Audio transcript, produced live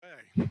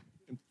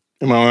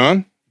Am I on?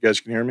 You guys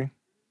can hear me?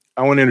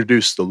 I want to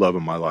introduce the love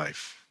of my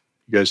life.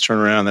 You guys turn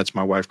around. That's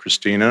my wife,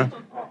 Christina.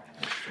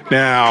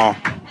 Now,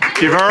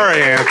 give her a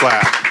hand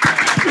clap.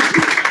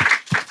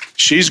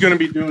 She's going to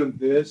be doing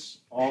this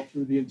all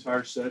through the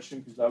entire session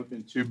because I've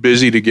been too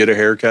busy to get a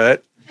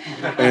haircut.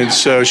 And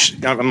so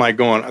I'm like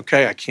going,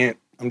 okay, I can't.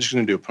 I'm just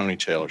going to do a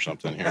ponytail or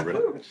something here.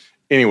 But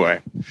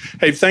anyway,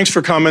 hey, thanks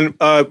for coming.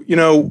 I've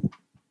been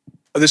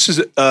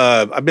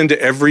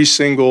to every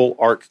single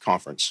ARC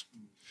conference.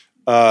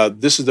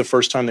 This is the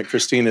first time that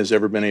Christina has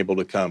ever been able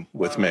to come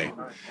with me.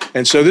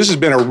 And so this has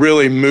been a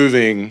really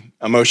moving,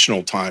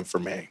 emotional time for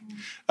me.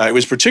 It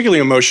was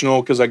particularly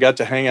emotional because I got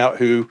to hang out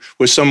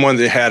with someone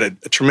that had a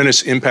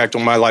tremendous impact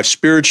on my life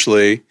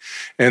spiritually,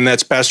 and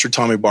that's Pastor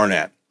Tommy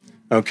Barnett.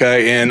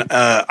 Okay, and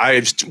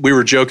we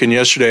were joking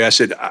yesterday. I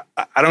said,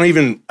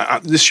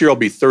 this year I'll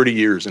be 30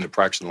 years into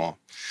practicing law.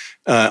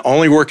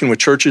 Only working with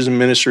churches and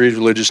ministries,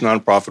 religious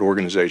nonprofit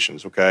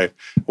organizations, okay?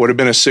 Would have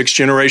been a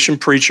 6th-generation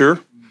preacher,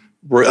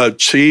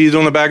 seated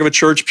on the back of a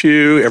church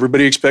pew.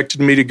 Everybody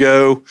expected me to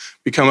go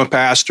become a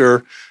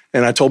pastor.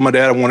 And I told my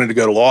dad I wanted to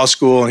go to law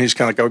school, and he's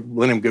kind of like,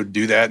 let him go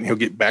do that, and he'll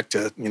get back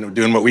to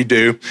doing what we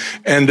do.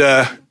 And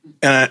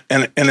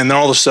then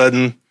all of a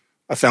sudden,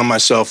 I found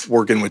myself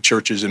working with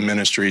churches and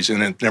ministries,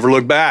 and it never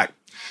looked back.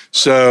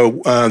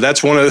 So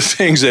that's one of the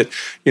things that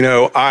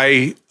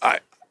I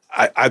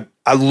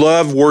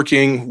love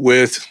working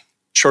with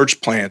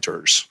church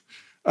planters,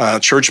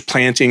 church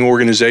planting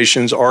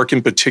organizations, ARC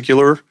in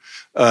particular.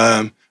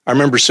 I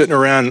remember sitting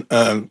around,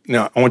 I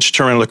want you to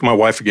turn around and look at my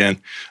wife again.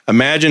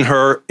 Imagine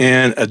her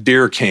in a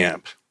deer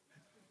camp.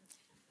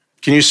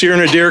 Can you see her in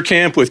a deer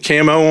camp with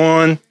camo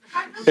on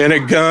and a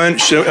gun?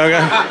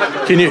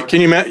 Can you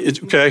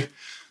imagine? Okay.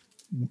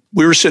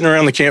 We were sitting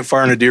around the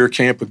campfire in a deer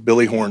camp with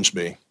Billy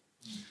Hornsby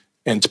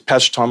and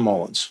Pastor Tom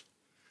Mullins,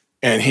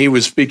 and he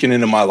was speaking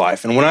into my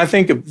life. And when I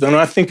think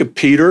of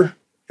Peter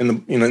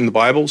in the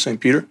Bible, St.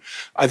 Peter,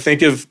 I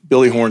think of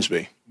Billy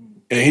Hornsby,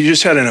 and he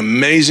just had an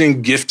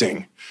amazing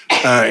gifting.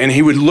 And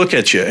he would look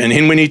at you,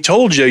 and when he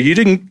told you, you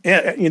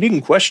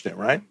didn't question it,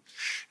 right?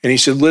 And he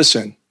said,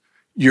 "Listen,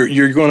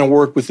 you're going to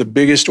work with the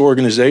biggest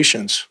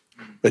organizations,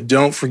 but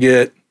don't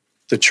forget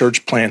the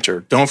church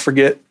planter. Don't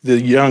forget the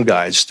young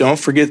guys. Don't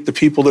forget the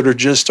people that are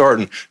just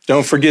starting.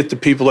 Don't forget the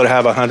people that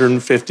have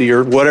 150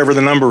 or whatever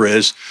the number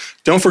is.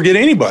 Don't forget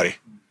anybody.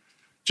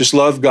 Just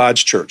love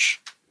God's church."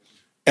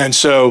 And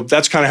so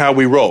that's kind of how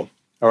we roll.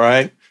 All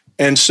right.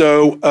 And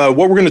so what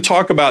we're going to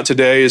talk about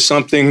today is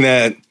something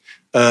that.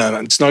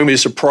 It's not going to be a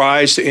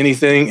surprise to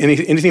anything.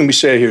 Anything we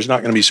say here is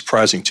not going to be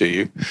surprising to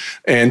you.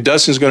 And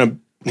Dustin's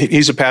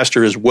he's a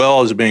pastor as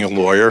well as being a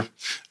lawyer.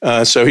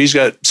 So he's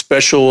got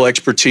special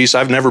expertise.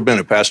 I've never been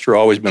a pastor,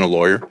 always been a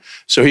lawyer.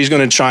 So he's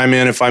going to chime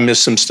in if I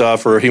miss some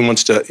stuff or he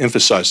wants to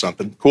emphasize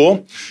something.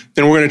 Cool?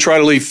 Then we're going to try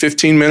to leave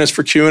 15 minutes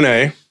for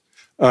Q&A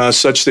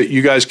such that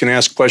you guys can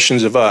ask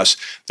questions of us.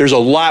 There's a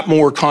lot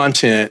more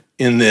content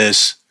in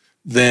this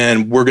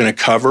than we're going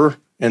to cover.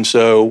 And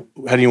so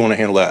how do you want to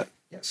handle that?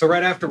 So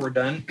right after we're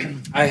done,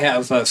 I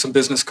have some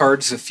business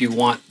cards. If you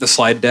want the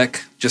slide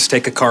deck, just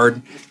take a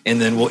card, and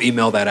then we'll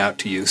email that out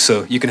to you.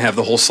 So you can have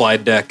the whole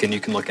slide deck, and you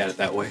can look at it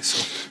that way.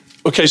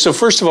 Okay, so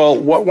first of all,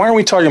 why are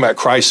we talking about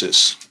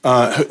crisis?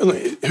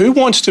 Who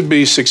wants to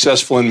be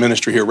successful in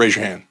ministry here? Raise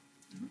your hand.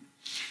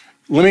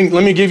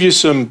 Let me give you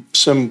some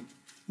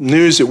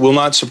news that will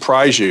not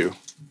surprise you.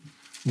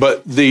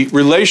 But the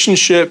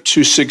relationship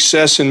to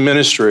success in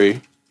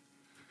ministry,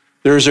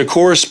 there's a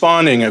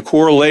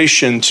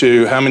correlation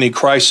to how many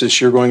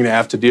crises you're going to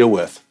have to deal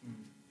with.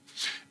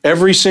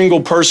 Every single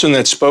person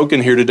that's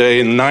spoken here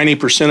today, and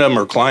 90% of them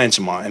are clients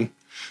of mine,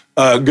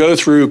 go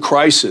through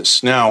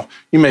crisis. Now,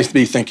 you may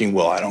be thinking,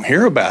 well, I don't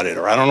hear about it,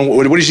 or I don't know,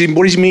 what does he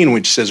mean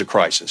when he says a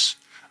crisis?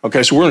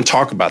 Okay, so we're going to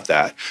talk about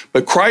that.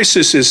 But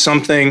crisis is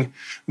something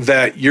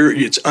that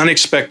it's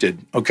unexpected,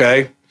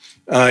 okay?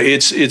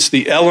 It's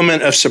the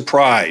element of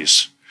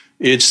surprise.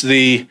 It's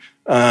the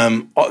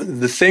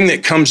thing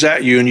that comes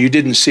at you and you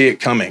didn't see it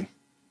coming,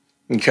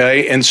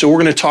 okay? And so we're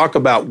going to talk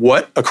about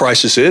what a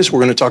crisis is. We're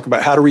going to talk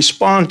about how to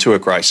respond to a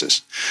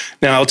crisis.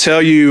 Now, I'll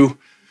tell you,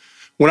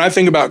 when I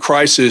think about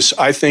crisis,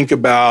 I think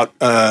about,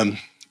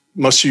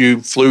 most of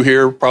you flew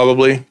here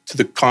probably to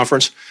the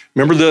conference.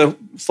 Remember the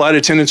flight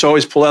attendants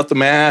always pull out the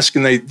mask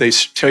and they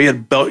tell you to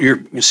belt your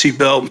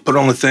seatbelt and put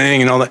on the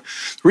thing and all that.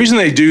 The reason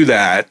they do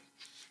that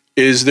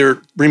is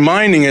they're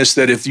reminding us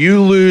that if you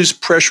lose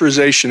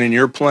pressurization in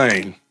your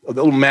plane, the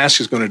little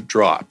mask is going to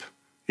drop,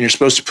 and you're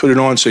supposed to put it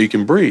on so you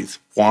can breathe.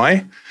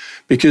 Why?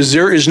 Because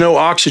there is no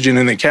oxygen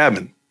in the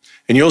cabin,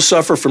 and you'll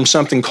suffer from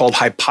something called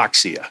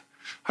hypoxia.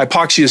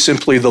 Hypoxia is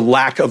simply the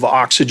lack of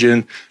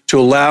oxygen to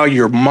allow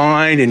your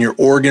mind and your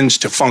organs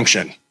to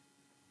function.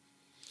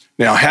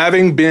 Now,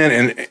 having been,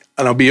 and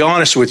I'll be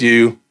honest with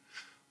you,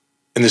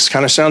 and this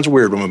kind of sounds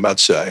weird what I'm about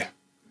to say,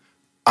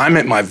 I'm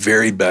at my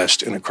very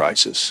best in a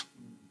crisis.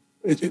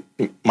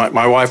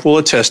 My wife will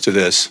attest to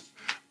this.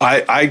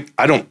 I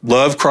don't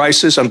love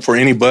crisis. I'm for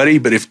anybody,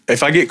 but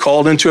if I get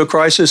called into a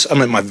crisis,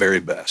 I'm at my very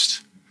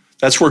best.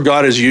 That's where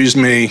God has used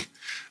me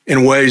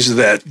in ways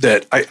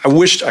that I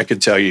wished I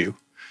could tell you.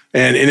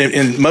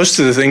 And most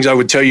of the things I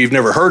would tell you've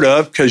never heard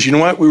of, because you know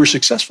what? We were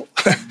successful.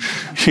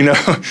 You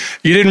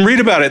didn't read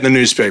about it in the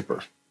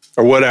newspaper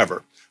or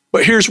whatever.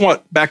 But here's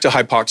what, back to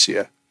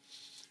hypoxia.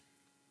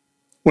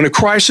 When a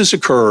crisis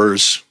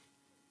occurs,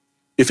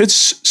 if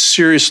it's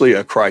seriously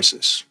a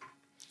crisis,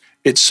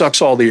 it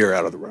sucks all the air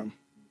out of the room.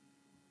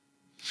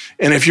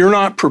 And if you're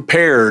not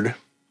prepared,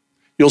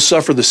 you'll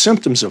suffer the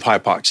symptoms of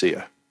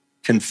hypoxia.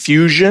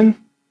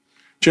 Confusion,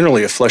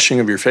 generally a flushing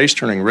of your face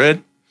turning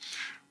red,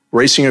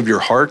 racing of your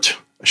heart,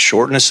 a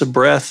shortness of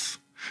breath.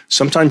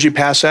 Sometimes you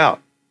pass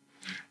out,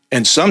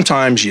 and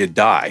sometimes you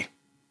die.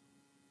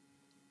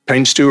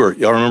 Payne Stewart,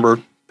 y'all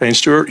remember Payne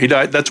Stewart? He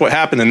died. That's what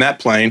happened in that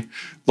plane.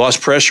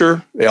 Lost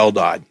pressure, they all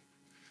died.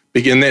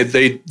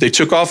 They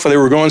took off, they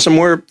were going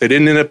somewhere, they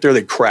didn't end up there,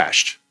 they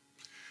crashed.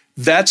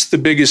 That's the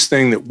biggest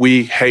thing that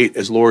we hate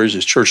as lawyers,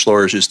 as church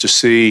lawyers, is to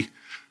see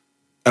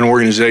an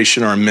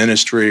organization or a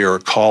ministry or a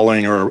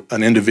calling or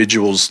an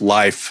individual's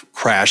life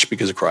crash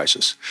because of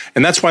crisis.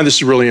 And that's why this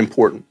is really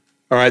important.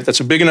 All right, that's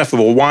a big enough of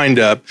a wind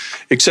up,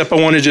 except I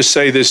want to just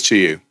say this to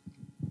you.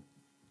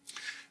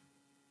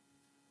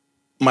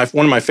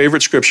 One of my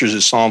favorite scriptures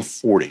is Psalm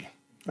 40.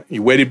 He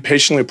waited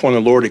patiently upon the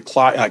Lord.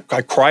 I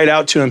cried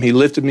out to him. He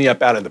lifted me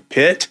up out of the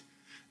pit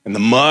and the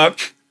muck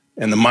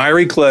and the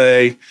miry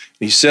clay. And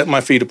he set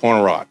my feet upon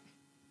a rock.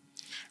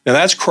 Now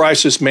that's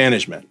crisis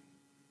management,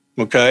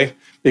 okay?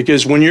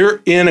 Because when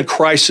you're in a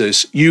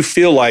crisis, you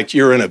feel like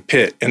you're in a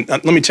pit. And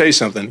let me tell you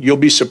something. You'll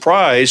be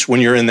surprised when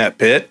you're in that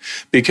pit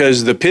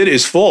because the pit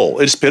is full.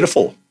 It's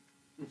pitiful.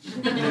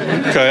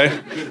 Okay?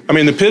 I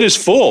mean, the pit is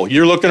full.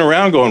 You're looking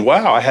around going,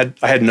 wow, I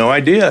had no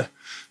idea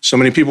so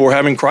many people were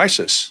having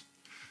crisis.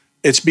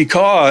 It's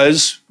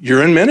because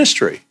you're in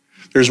ministry.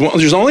 There's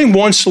only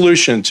one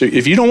solution to,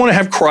 if you don't want to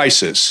have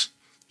crisis,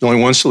 there's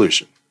only one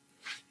solution.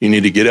 You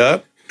need to get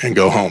up and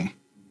go home.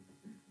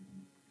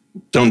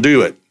 Don't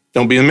do it.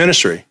 Don't be in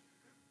ministry.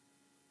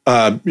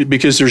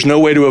 Because there's no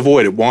way to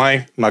avoid it. Why?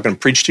 I'm not going to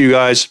preach to you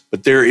guys,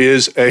 but there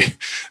is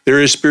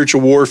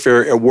spiritual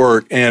warfare at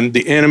work, and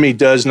the enemy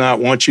does not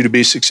want you to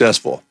be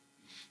successful.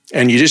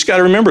 And you just got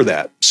to remember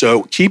that.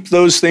 So keep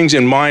those things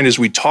in mind as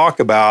we talk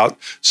about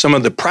some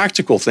of the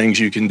practical things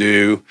you can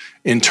do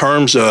in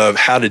terms of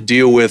how to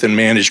deal with and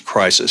manage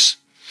crisis.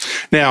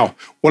 Now,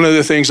 one of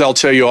the things I'll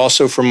tell you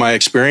also from my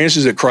experience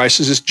is that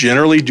crises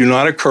generally do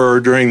not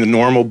occur during the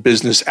normal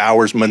business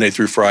hours, Monday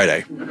through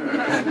Friday.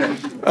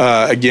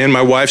 Again,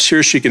 my wife's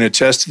here. She can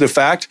attest to the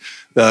fact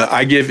that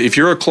if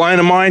you're a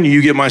client of mine,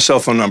 you get my cell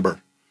phone number.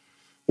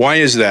 Why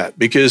is that?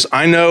 Because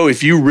I know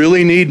if you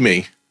really need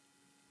me,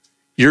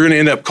 you're going to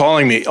end up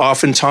calling me.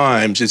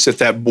 Oftentimes, it's at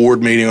that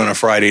board meeting on a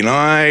Friday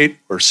night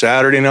or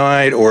Saturday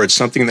night, or it's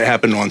something that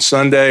happened on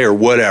Sunday or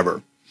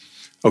whatever,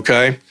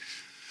 okay?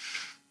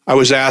 I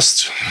was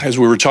asked, as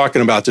we were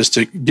talking about this,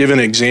 to give an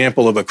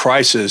example of a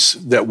crisis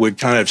that would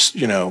kind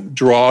of,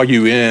 draw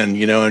you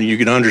in, and you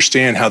can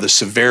understand how the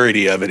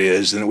severity of it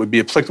is, and it would be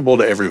applicable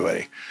to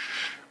everybody.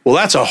 Well,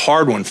 that's a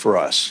hard one for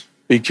us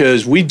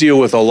because we deal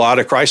with a lot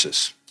of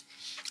crisis.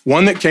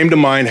 One that came to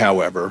mind,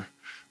 however,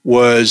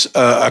 was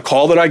a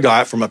call that I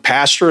got from a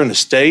pastor in the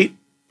state.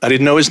 I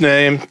didn't know his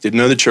name, didn't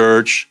know the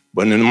church,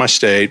 wasn't in my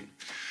state,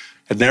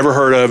 had never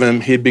heard of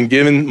him. He had been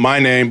given my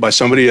name by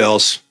somebody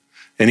else.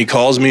 And he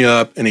calls me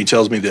up and he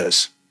tells me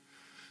this.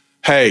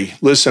 Hey,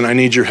 listen, I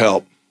need your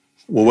help.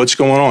 Well, what's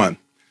going on?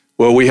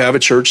 Well, we have a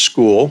church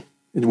school.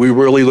 We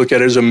really look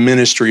at it as a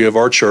ministry of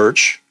our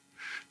church.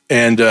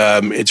 And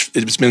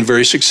it's been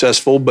very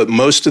successful, but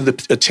most of the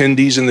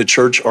attendees in the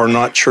church are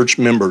not church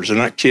members. They're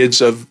not kids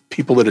of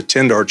people that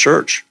attend our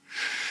church.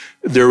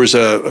 There was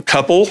a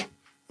couple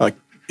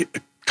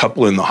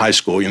in the high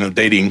school,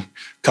 dating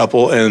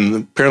couple, and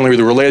apparently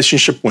the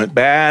relationship went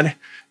bad.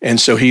 And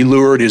so he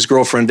lured his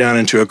girlfriend down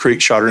into a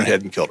creek, shot her in the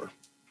head, and killed her.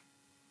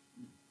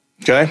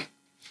 Okay?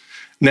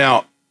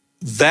 Now,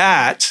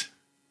 that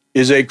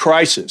is a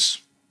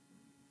crisis.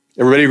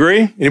 Everybody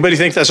agree? Anybody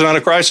think that's not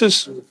a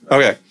crisis?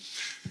 Okay.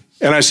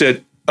 And I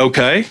said,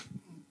 okay,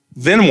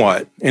 then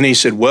what? And he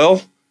said,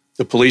 well,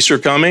 the police are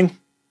coming.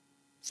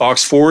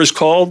 Fox 4 is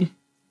called.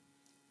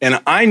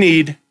 And I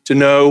need to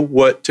know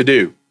what to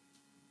do.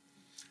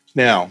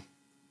 Now,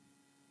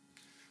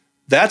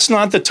 that's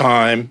not the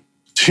time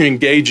to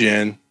engage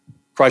in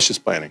crisis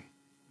planning,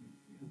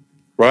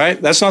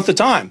 right? That's not the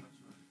time.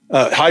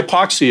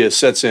 Hypoxia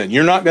sets in.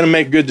 You're not going to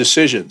make good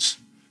decisions.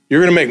 You're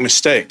going to make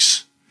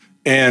mistakes.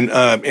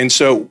 And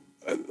so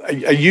I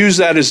use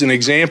that as an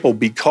example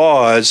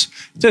because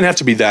it doesn't have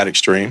to be that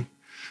extreme.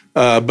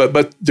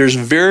 But there's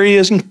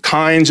various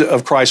kinds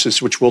of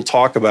crisis, which we'll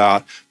talk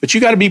about, but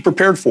you got to be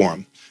prepared for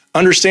them.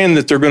 Understand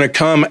that they're going to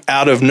come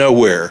out of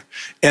nowhere.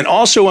 And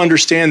also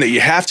understand that you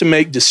have to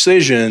make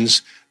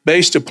decisions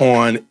based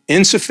upon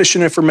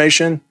insufficient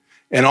information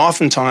and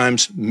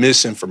oftentimes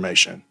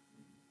misinformation.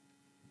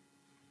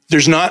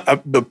 There's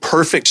not the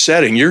perfect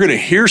setting. You're going to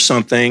hear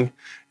something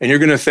and you're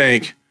going to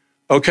think,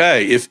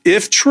 okay,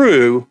 if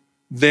true,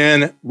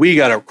 then we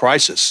got a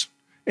crisis.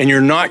 And you're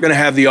not going to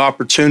have the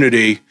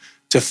opportunity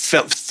to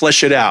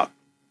flesh it out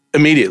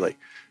immediately.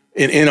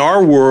 In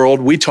our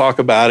world, we talk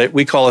about it,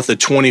 we call it the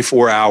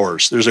 24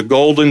 hours. There's a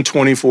golden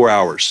 24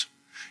 hours.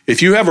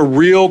 If you have a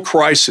real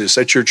crisis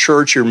at your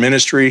church, your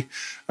ministry,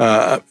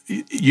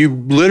 you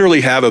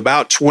literally have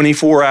about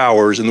 24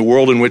 hours in the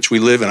world in which we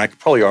live, and I could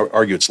probably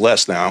argue it's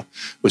less now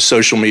with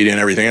social media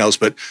and everything else,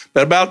 but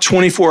about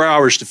 24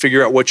 hours to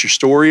figure out what your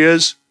story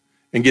is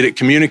and get it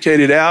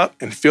communicated out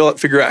and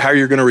figure out how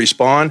you're going to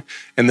respond.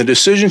 And the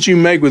decisions you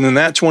make within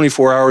that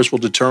 24 hours will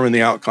determine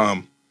the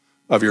outcome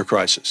of your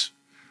crisis.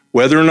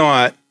 Whether or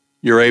not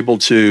you're able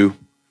to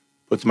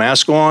put the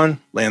mask on,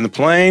 land the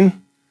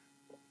plane,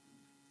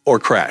 or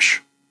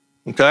crash,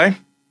 okay?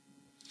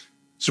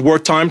 Is it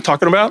worth time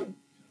talking about?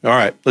 All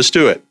right, let's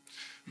do it.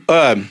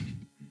 One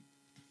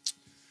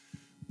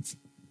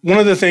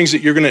of the things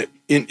that you're going to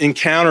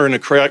encounter in a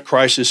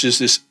crisis is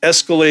this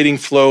escalating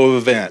flow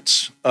of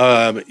events.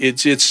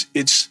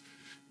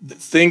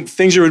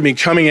 Things are going to be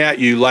coming at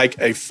you like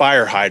a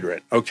fire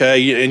hydrant,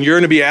 okay? And you're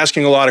going to be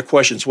asking a lot of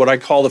questions, what I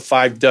call the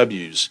 5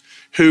 W's.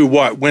 Who,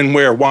 what, when,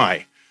 where,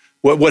 why?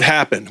 What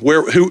happened?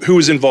 Who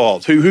was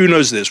involved? Who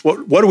knows this?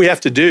 What do we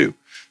have to do?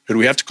 Who do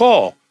we have to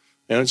call?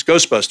 It's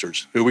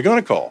Ghostbusters. Who are we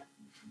going to call?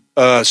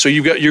 So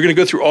you're going to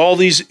go through all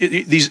these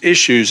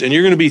issues, and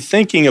you're going to be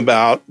thinking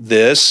about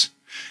this,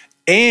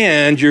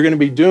 and you're going to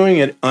be doing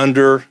it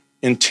under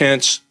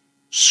intense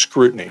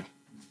scrutiny.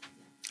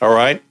 All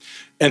right?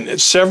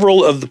 And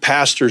several of the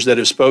pastors that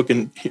have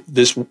spoken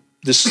this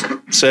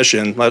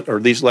session or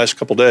these last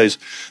couple days,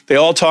 they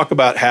all talk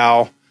about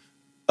how,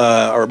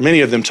 or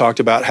many of them talked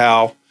about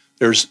how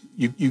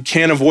you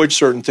can't avoid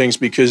certain things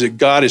because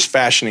God is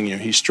fashioning you.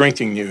 He's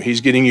strengthening you. He's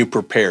getting you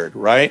prepared,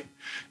 right?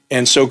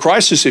 And so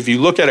crisis, if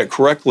you look at it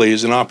correctly,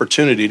 is an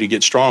opportunity to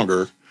get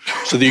stronger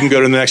so that you can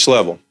go to the next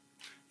level.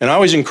 And I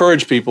always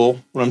encourage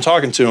people when I'm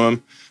talking to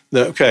them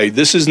that, okay,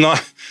 this is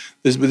not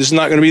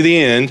going to be the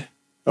end.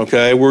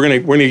 Okay, we're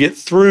gonna get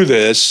through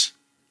this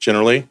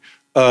generally,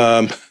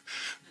 not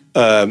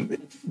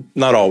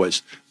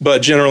always,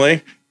 but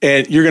generally,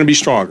 and you're going to be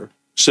stronger.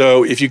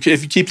 So if you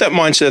keep that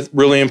mindset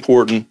really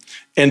important,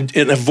 and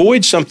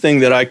avoid something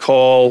that I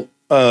call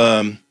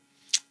a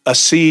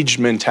siege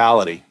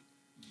mentality.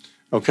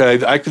 Okay,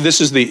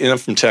 this is I'm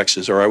from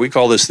Texas. All right, we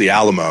call this the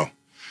Alamo.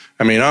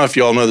 I mean, I don't know if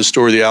y'all know the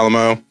story of the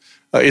Alamo.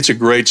 It's a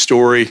great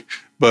story,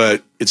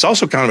 but it's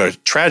also kind of a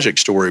tragic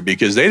story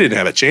because they didn't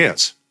have a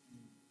chance.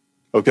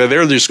 Okay,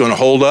 they're just going to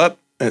hold up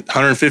at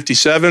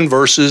 157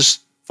 versus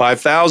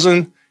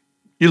 5,000.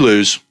 You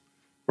lose,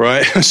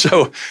 right?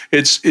 So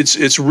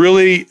it's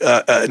really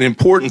an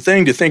important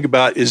thing to think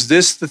about. Is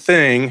this the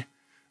thing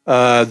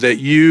that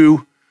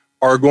you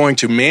are going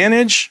to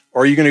manage,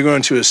 or are you going to go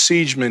into a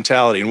siege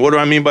mentality? And what do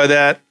I mean by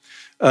that?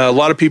 A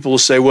lot of people will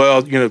say,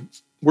 well,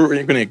 we're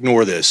going to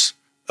ignore this.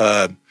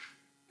 Kind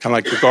of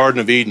like the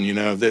Garden of Eden,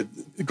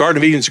 the Garden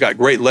of Eden's got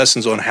great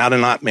lessons on how to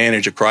not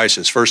manage a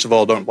crisis. First of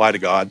all, don't lie to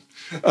God.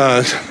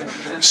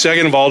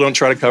 Second of all, don't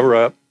try to cover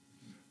up,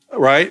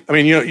 right? I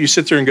mean, you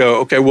sit there and go,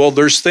 okay, well,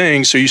 there's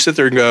things. So you sit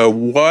there and go,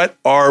 what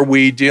are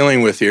we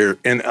dealing with here?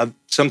 And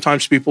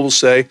sometimes people will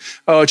say,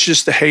 oh, it's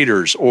just the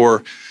haters,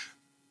 or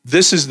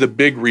this is the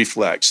big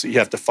reflex that you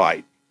have to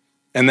fight.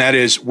 And that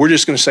is, we're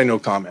just going to say no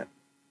comment.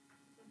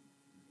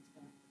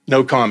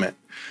 No comment.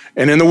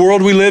 And in the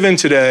world we live in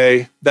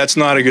today, that's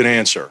not a good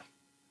answer.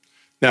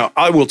 Now,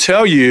 I will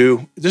tell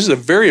you, this is a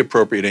very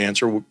appropriate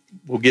answer.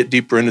 We'll get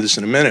deeper into this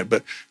in a minute,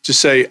 but to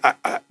say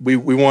we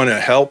want to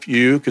help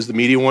you because the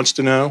media wants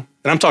to know.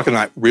 And I'm talking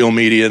like real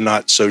media,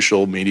 not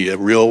social media,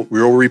 real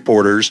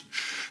reporters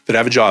that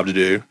have a job to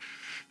do.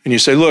 And you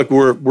say, look,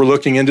 we're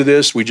looking into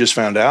this. We just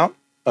found out.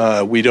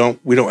 We don't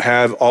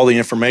have all the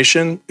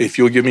information. If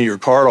you'll give me your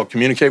card, I'll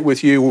communicate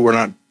with you. We're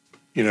not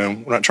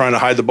trying to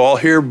hide the ball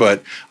here,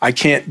 but I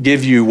can't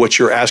give you what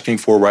you're asking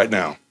for right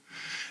now.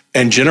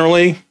 And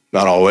generally,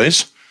 not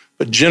always,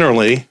 but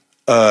generally,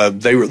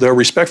 they're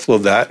respectful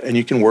of that, and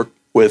you can work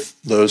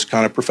with those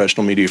kind of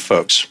professional media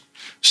folks.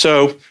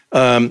 So,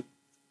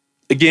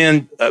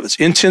 again, it's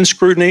intense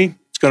scrutiny.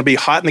 It's going to be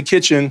hot in the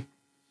kitchen,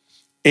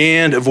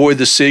 and avoid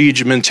the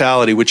siege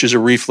mentality, which is a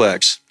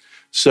reflex.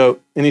 So,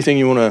 anything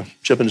you want to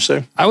jump in to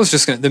say? I was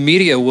just the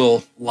media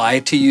will lie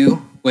to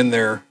you when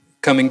they're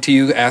coming to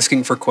you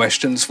asking for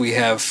questions. We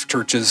have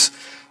churches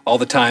all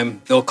the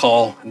time. They'll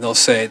call and they'll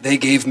say, they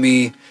gave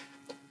me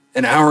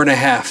an hour and a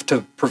half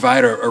to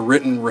provide a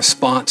written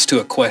response to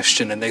a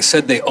question, and they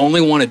said they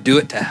only want to do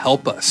it to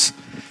help us.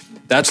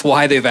 That's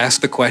why they've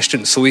asked the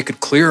question, so we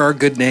could clear our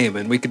good name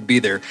and we could be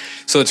there.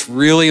 So it's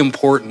really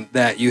important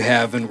that you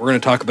have, and we're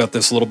going to talk about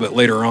this a little bit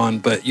later on,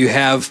 but you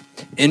have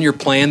in your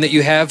plan that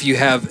you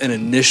have an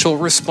initial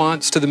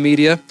response to the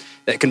media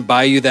that can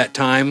buy you that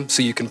time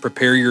so you can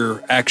prepare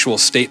your actual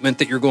statement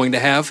that you're going to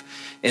have.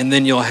 And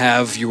then you'll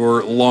have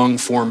your long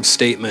form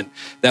statement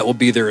that will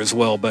be there as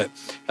well. But,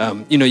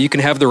 you can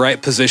have the right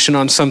position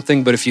on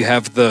something, but if you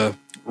have the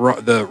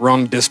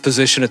wrong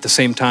disposition at the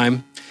same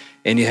time,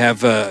 and you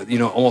have,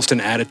 almost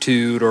an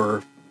attitude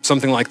or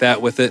something like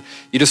that with it,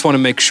 you just want to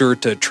make sure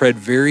to tread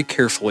very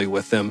carefully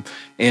with them,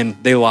 and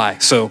they lie.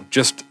 So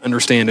just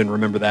understand and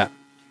remember that.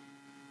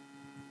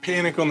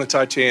 Panic on the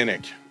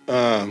Titanic.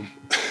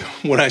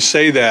 When I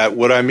say that,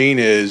 what I mean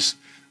is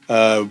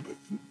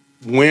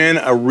when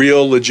a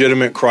real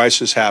legitimate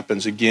crisis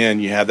happens, again,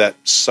 you have that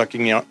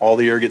sucking out, all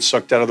the air gets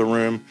sucked out of the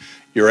room.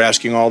 You're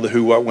asking all the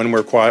who, what, when,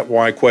 where,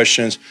 why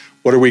questions.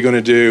 What are we going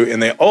to do?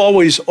 And they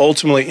always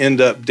ultimately end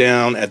up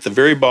down at the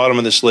very bottom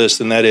of this list,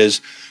 and that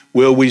is,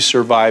 will we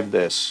survive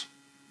this?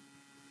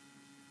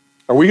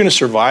 Are we going to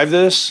survive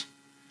this?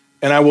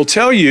 And I will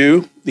tell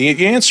you,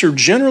 the answer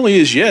generally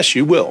is yes,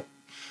 you will.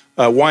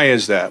 Why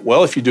is that?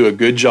 Well, if you do a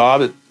good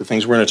job at the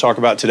things we're going to talk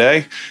about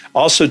today,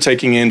 also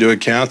taking into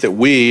account that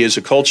we as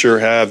a culture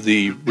have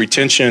the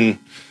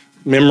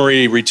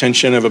memory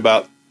retention of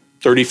about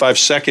 35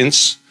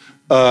 seconds,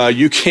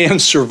 you can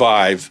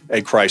survive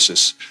a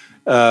crisis.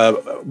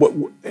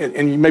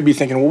 And you may be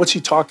thinking, well, what's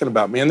he talking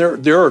about, man?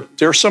 There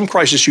are some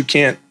crises you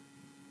can't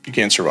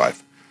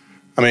survive.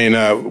 I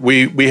mean,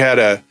 we had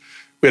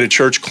a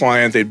church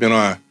client. They'd been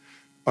on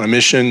a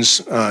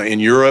missions in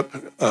Europe.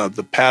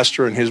 The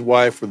pastor and his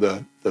wife were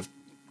the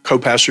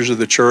co-pastors of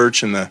the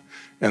church, and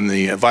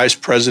the vice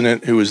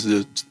president, who was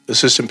the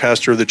assistant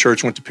pastor of the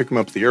church, went to pick them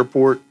up at the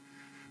airport.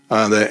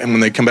 And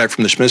when they come back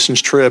from the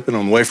missions trip and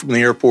on the way from the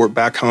airport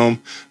back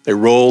home, they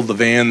roll the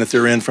van that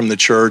they're in from the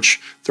church.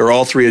 They're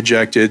all three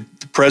ejected.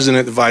 The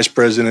president, the vice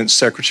president,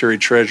 secretary,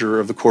 treasurer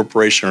of the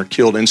corporation are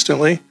killed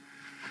instantly.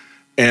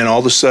 And all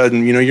of a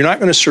sudden, you're not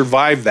going to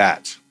survive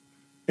that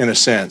in a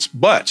sense,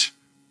 but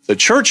the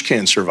church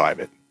can survive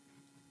it.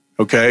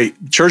 Okay,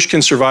 the church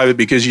can survive it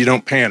because you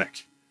don't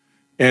panic.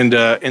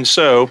 And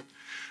so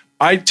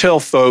I tell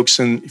folks,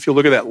 and if you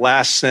look at that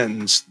last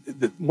sentence,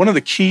 that one of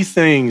the key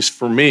things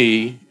for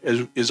me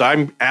is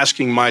I'm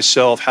asking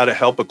myself how to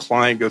help a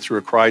client go through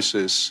a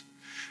crisis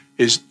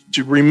is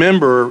to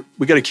remember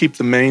we got to keep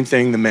the main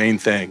thing the main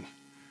thing.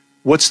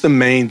 What's the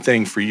main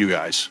thing for you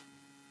guys?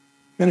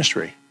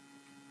 Ministry.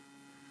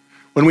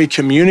 When we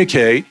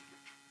communicate,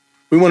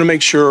 we want to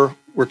make sure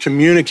we're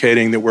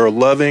communicating that we're a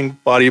loving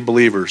body of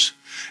believers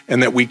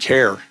and that we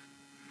care.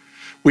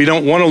 We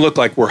don't want to look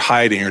like we're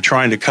hiding or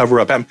trying to cover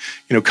up.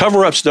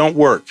 Cover-ups don't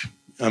work.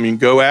 I mean,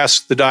 go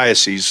ask the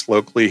diocese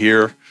locally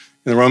here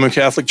in the Roman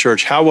Catholic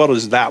Church. How well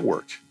does that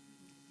work?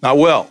 Not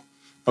well.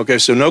 Okay,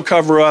 so no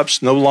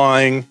cover-ups, no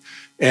lying,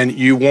 and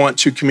you want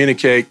to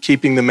communicate,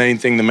 keeping the main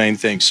thing the main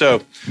thing.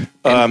 So,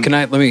 on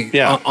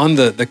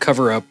the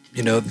cover-up,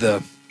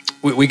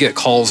 we get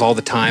calls all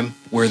the time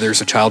where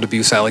there's a child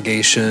abuse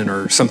allegation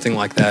or something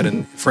like that.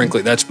 And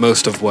frankly, that's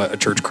most of what a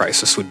church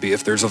crisis would be.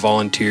 If there's a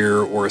volunteer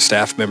or a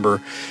staff member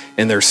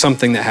and there's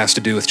something that has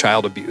to do with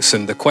child abuse.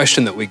 And the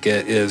question that we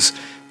get is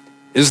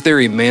there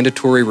a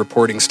mandatory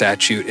reporting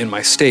statute in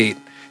my state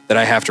that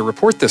I have to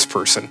report this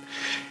person?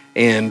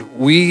 And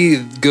we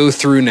go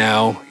through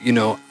now,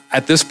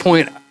 at this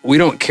point, we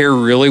don't care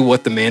really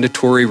what the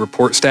mandatory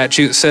report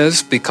statute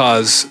says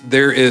because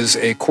there is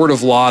a court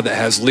of law that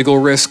has legal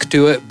risk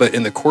to it, but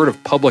in the court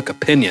of public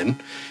opinion,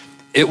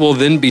 it will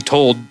then be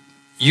told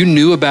you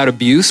knew about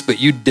abuse, but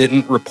you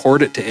didn't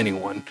report it to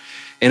anyone.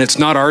 And it's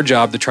not our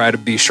job to try to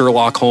be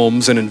Sherlock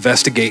Holmes and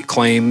investigate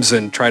claims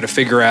and try to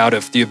figure out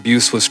if the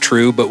abuse was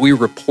true, but we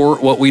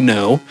report what we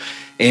know.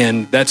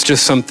 And that's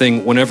just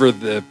something whenever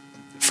the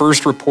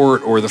first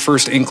report or the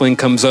first inkling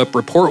comes up,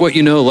 report what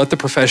you know, let the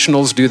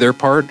professionals do their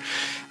part.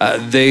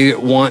 They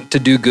want to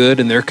do good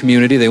in their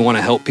community. They want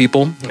to help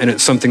people, and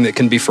it's something that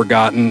can be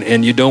forgotten,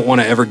 and you don't want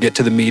to ever get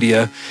to the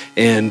media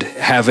and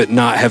have it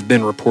not have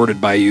been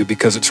reported by you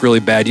because it's really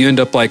bad. You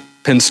end up like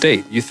Penn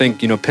State. You think,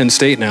 Penn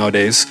State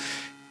nowadays,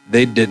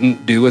 they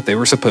didn't do what they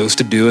were supposed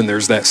to do, and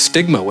there's that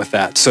stigma with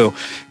that. So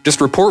just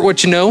report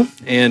what you know,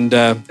 and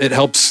it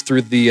helps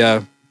through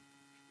the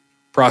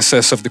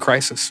process of the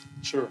crisis.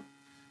 Sure.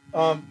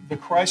 The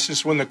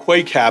crisis, when the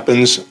quake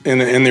happens and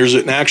there's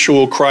an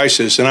actual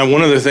crisis, and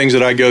one of the things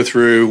that I go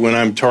through when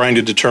I'm trying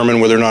to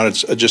determine whether or not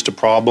it's just a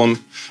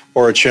problem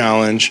or a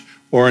challenge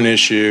or an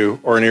issue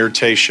or an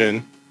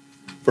irritation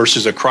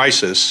versus a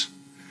crisis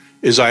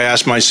is I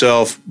ask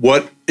myself,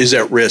 what is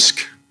at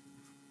risk?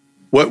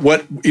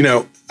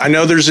 I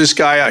know there's this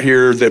guy out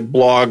here that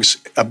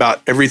blogs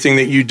about everything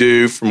that you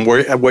do, from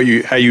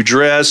how you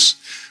dress,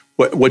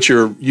 what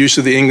your use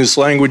of the English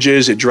language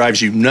is. It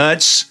drives you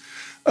nuts.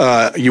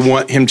 You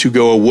want him to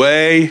go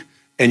away,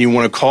 and you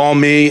want to call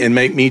me and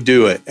make me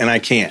do it, and I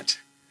can't.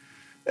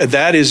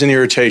 That is an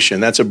irritation.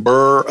 That's a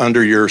burr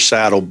under your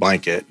saddle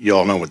blanket. You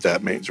all know what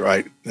that means,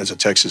 right? That's a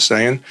Texas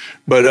saying.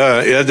 But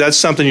that's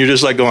something you're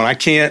just like going, I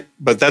can't,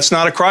 but that's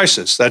not a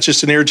crisis. That's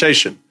just an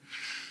irritation.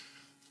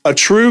 A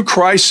true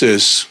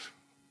crisis,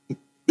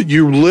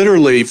 you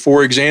literally,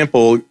 for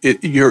example,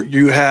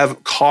 you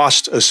have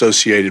cost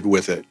associated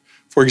with it.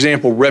 For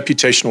example,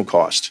 reputational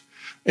cost.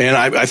 And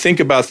I think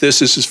about this.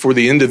 This is for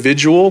the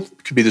individual.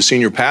 It could be the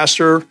senior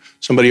pastor,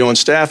 somebody on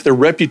staff. Their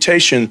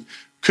reputation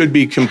could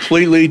be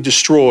completely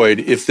destroyed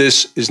if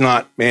this is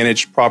not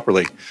managed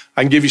properly.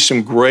 I can give you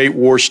some great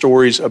war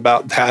stories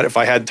about that if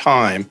I had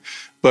time.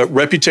 But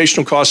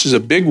reputational cost is a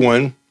big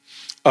one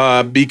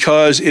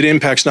because it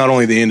impacts not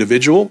only the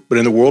individual, but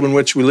in the world in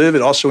which we live,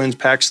 it also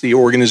impacts the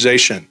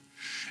organization.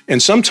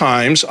 And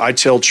sometimes I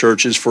tell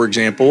churches, for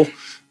example,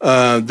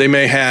 They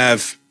may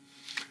have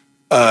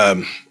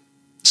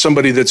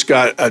somebody that's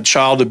got a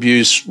child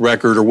abuse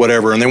record or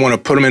whatever, and they want to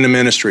put him into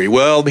ministry.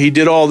 Well, he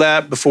did all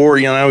that before,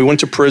 he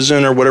went to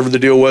prison or whatever the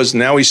deal was.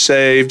 Now he's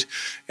saved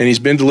and he's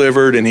been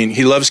delivered and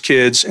he loves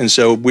kids. And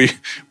so we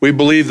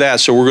believe that.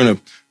 So we're going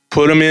to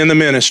put him in the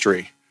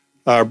ministry,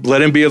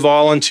 let him be a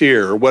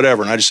volunteer or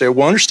whatever. And I just say,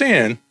 well,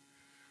 understand,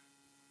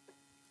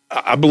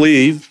 I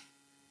believe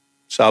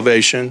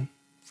salvation,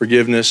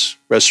 forgiveness,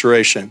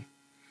 restoration,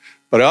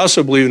 but I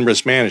also believe in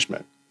risk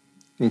management.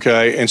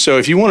 Okay. And so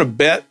if you want to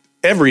bet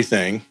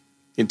everything,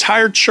 the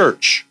entire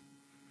church,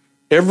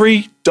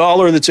 every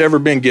dollar that's ever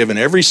been given,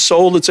 every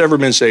soul that's ever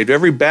been saved,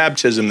 every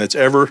baptism that's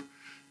ever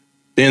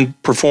been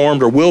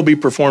performed or will be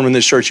performed in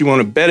this church, you want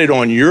to bet it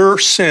on your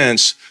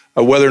sense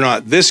of whether or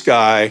not this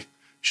guy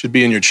should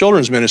be in your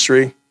children's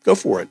ministry, go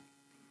for it.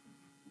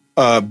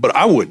 But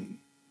I wouldn't.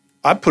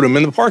 I'd put him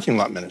in the parking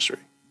lot ministry,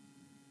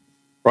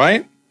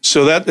 right?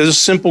 So that is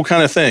simple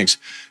kind of things.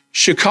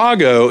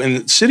 Chicago, in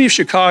the city of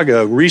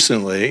Chicago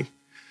recently,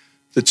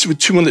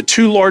 one of the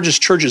two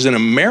largest churches in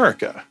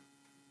America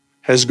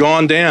has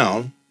gone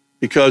down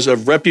because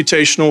of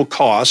reputational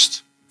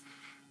cost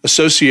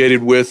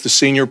associated with the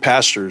senior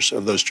pastors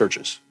of those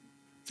churches.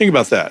 Think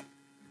about that.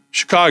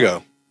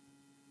 Chicago,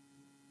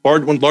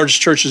 one of the largest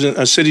churches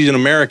in cities in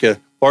America,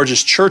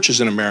 largest churches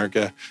in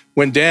America,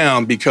 went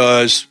down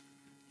because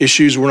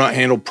issues were not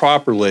handled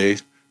properly,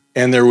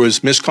 and there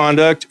was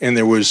misconduct, and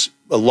there was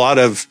a lot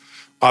of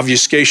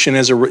obfuscation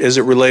as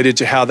it related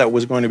to how that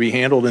was going to be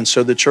handled. And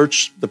so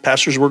the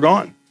pastors were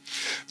gone.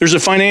 There's a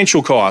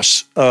financial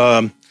cost.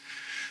 Another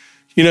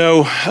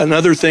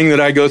thing that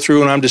I go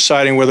through when I'm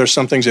deciding whether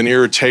something's an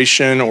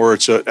irritation or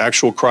it's an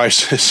actual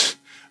crisis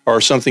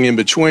or something in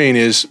between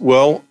is,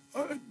 well,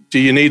 do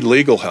you need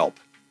legal help?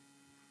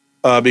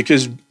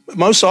 Because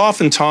most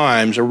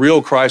oftentimes, a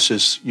real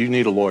crisis, you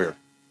need a lawyer.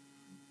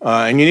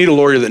 And you need a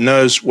lawyer that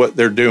knows what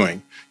they're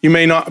doing. You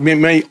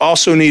may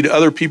also need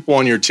other people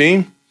on your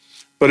team.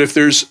 But if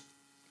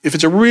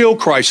it's a real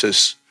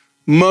crisis,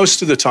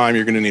 most of the time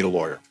you're going to need a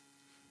lawyer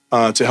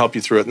to help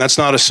you through it. And that's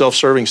not a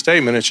self-serving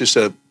statement. It's just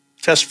a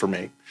test for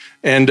me.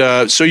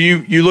 And so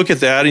you look at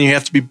that and you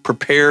have to be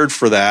prepared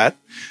for that.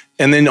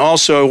 And then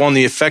also on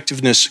the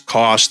effectiveness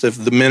cost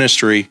of the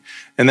ministry,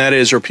 and that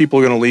is, are people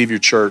going to leave your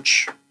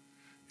church?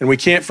 And we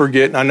can't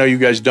forget, and I know you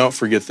guys don't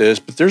forget this,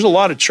 but there's a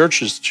lot of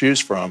churches to choose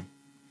from.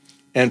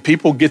 And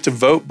people get to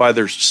vote by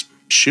their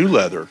shoe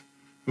leather.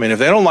 I mean, if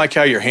they don't like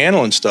how you're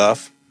handling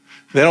stuff,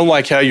 they don't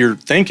like how you're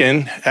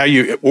thinking, how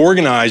you're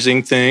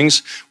organizing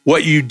things,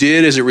 what you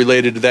did as it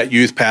related to that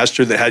youth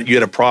pastor that you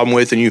had a problem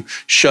with, and you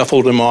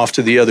shuffled him off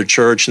to the other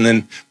church, and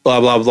then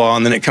blah, blah, blah,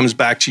 and then it comes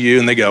back to you,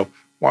 and they go,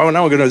 why would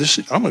I go to this?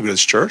 I'm going to go to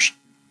this church.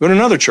 Go to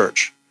another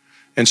church.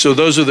 And so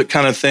those are the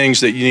kind of things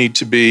that you need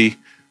to be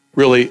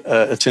really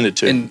attended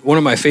to. And one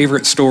of my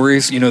favorite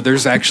stories,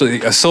 there's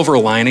actually a silver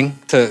lining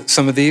to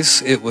some of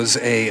these. It was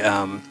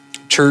a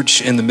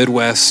church in the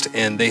Midwest,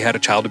 and they had a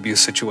child abuse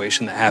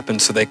situation that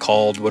happened. So they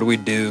called, what do we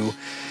do?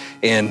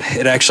 And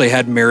it actually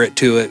had merit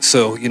to it.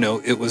 So,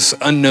 it was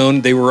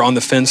unknown. They were on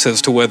the fence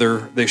as to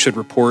whether they should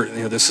report,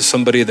 this is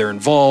somebody, they're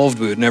involved.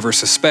 We would never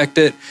suspect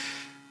it.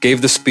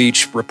 Gave the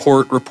speech,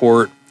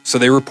 report. So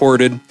they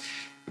reported,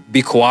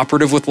 be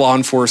cooperative with law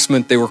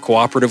enforcement. They were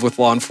cooperative with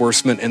law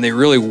enforcement, and they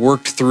really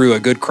worked through a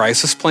good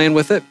crisis plan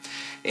with it.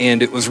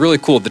 And it was really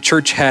cool. The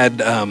church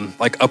had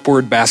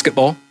Upward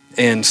basketball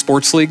and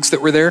sports leagues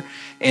that were there.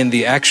 And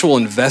the actual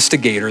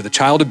investigator, the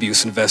child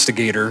abuse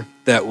investigator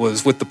that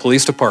was with the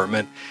police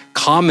department,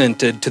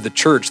 commented to the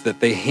church that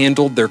they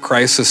handled their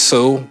crisis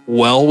so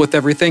well with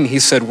everything. He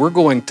said, we're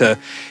going to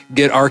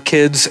get our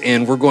kids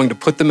and we're going to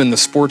put them in the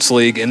sports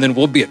league, and then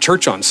we'll be at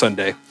church on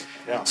Sunday.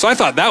 Yeah. So I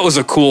thought that was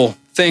a cool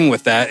thing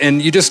with that.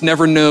 And you just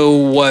never know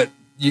what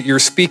you're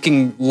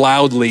speaking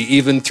loudly,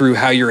 even through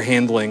how you're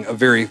handling a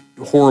very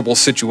horrible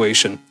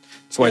situation.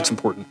 That's why it's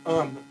important.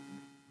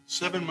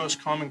 7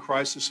 most common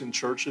crises in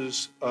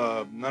churches.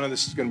 None of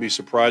this is going to be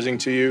surprising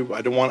to you.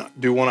 I do want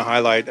to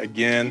highlight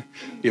again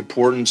the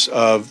importance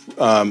of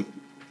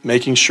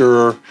making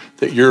sure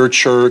that your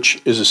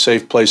church is a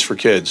safe place for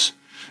kids.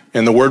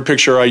 And the word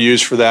picture I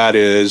use for that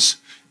is,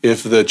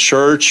 if the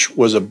church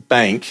was a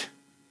bank,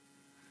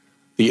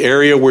 the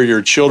area where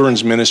your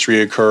children's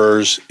ministry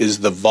occurs is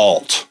the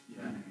vault,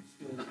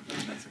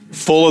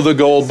 full of the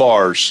gold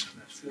bars.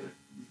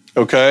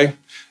 Okay?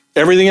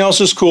 Everything else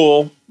is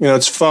cool.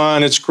 It's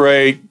fun, it's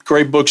great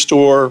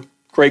bookstore,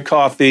 great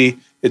coffee,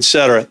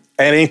 etc.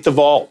 It ain't the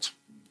vault.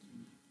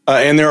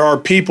 And there are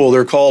people,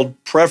 they're called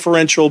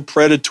preferential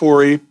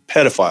predatory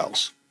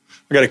pedophiles.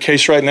 I got a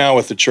case right now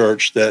with the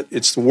church that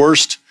it's the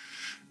worst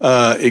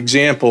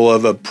example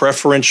of a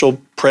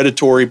preferential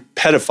predatory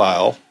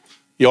pedophile.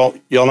 Y'all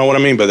know what I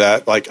mean by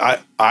that. Like,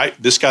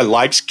 this guy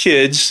likes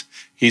kids,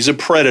 he's a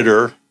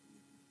predator,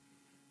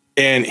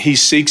 and he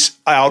seeks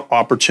out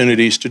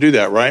opportunities to do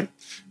that, right?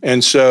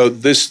 And so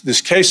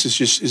this case is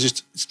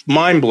just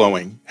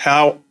mind-blowing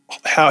how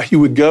he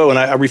would go, and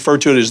I refer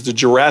to it as the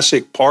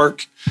Jurassic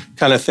Park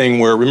kind of thing,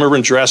 where, remember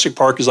in Jurassic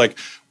Park is like,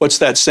 what's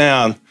that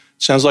sound?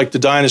 Sounds like the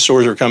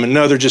dinosaurs are coming.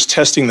 No, they're just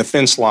testing the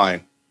fence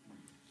line.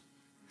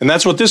 And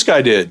that's what this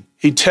guy did.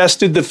 He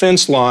tested the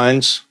fence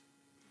lines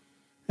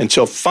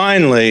until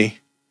finally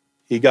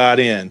he got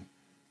in.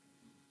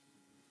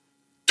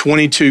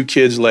 22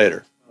 kids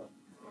later.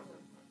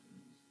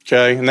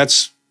 Okay, and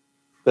that's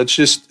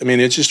just,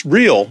 it's just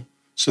real.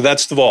 So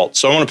that's the vault.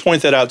 So I want to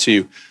point that out to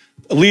you.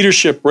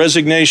 Leadership,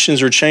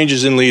 resignations or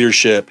changes in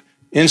leadership,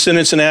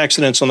 incidents and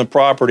accidents on the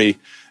property.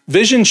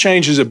 Vision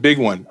change is a big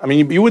one.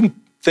 You wouldn't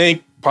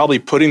think probably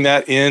putting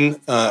that in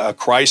a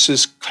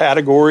crisis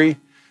category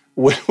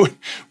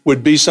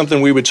would be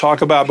something we would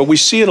talk about, but we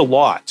see it a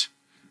lot.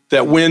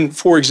 That when,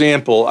 for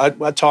example,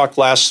 I talked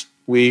last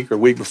week or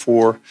week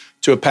before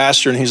to a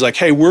pastor, and he's like,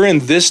 hey, we're in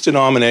this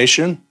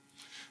denomination,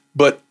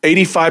 but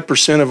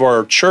 85% of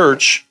our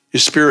church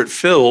is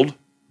spirit-filled,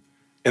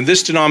 and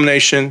this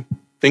denomination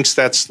thinks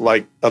that's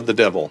like of the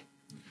devil.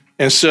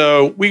 And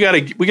so we got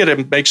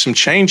to make some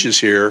changes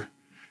here.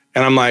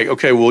 And I'm like,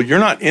 okay, well, you're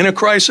not in a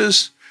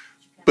crisis,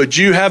 but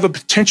you have a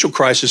potential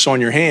crisis on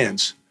your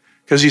hands.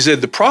 Because he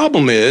said the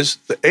problem is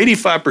the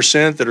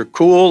 85% that are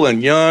cool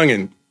and young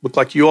and look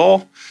like you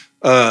all,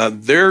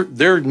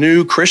 they're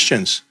new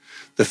Christians.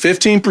 The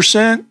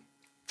 15%,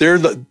 they're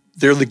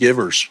the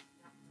givers.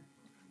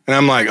 And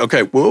I'm like,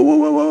 okay,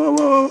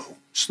 whoa.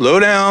 Slow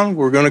down.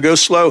 We're going to go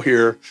slow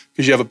here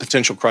because you have a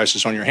potential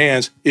crisis on your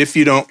hands if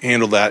you don't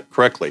handle that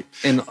correctly.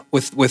 And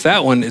with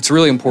that one, it's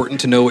really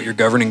important to know what your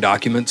governing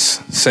documents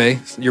say,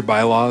 your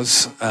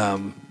bylaws,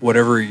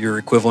 whatever your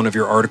equivalent of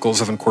your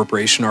articles of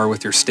incorporation are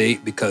with your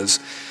state, because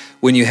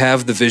when you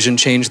have the vision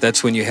change,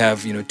 that's when you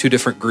have, two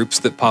different groups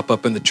that pop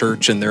up in the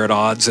church and they're at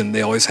odds, and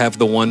they always have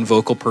the one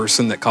vocal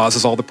person that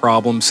causes all the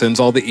problems, sends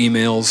all the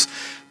emails,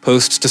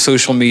 posts to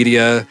social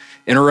media,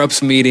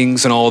 interrupts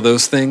meetings and all of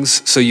those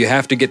things. So you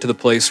have to get to the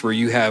place where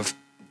you have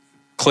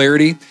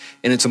clarity,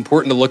 and it's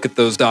important to look at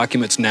those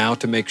documents now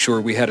to make sure.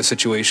 We had a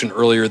situation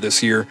earlier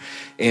this year,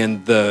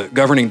 and the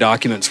governing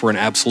documents were an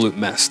absolute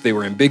mess. They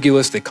were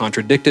ambiguous, they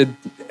contradicted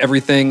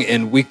everything,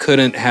 and we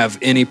couldn't have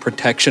any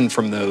protection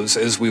from those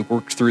as we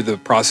worked through the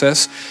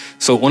process.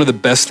 So one of the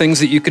best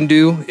things that you can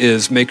do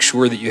is make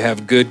sure that you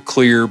have good,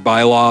 clear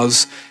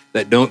bylaws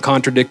that don't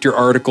contradict your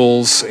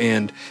articles,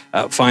 and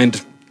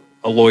find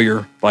a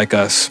lawyer like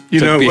us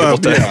to be able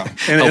to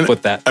help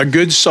with that. A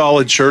good,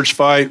 solid church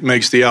fight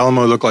makes the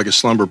Alamo look like a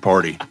slumber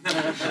party.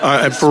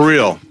 For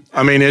real.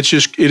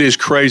 It is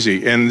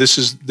crazy. And this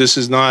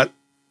is not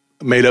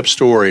a made-up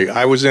story.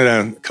 I was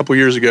a couple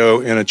years ago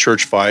in a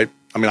church fight.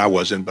 I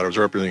wasn't, but I was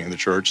representing the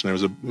church, and there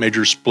was a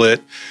major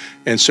split.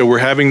 And so we're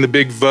having the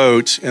big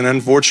vote, and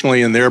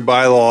unfortunately in their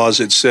bylaws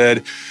it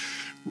said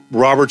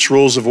Robert's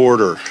Rules of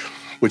Order,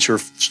 which are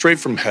straight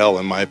from hell,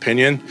 in my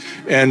opinion.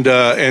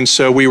 And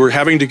so we were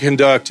having to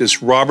conduct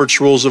this Robert's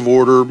Rules of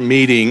Order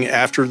meeting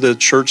after the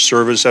church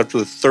service, after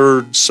the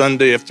third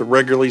Sunday, after the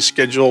regularly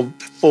scheduled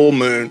full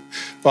moon,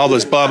 all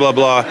this blah, blah,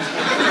 blah.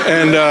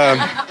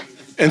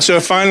 And so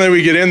finally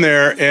we get in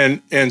there,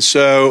 and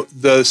so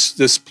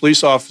this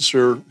police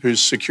officer who's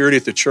security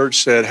at the church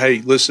said, hey,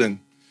 listen,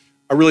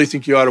 I really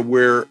think you ought to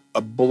wear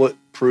a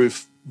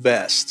bulletproof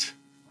vest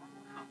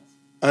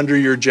under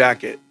your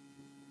jacket.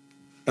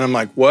 And I'm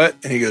like, what?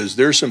 And he goes,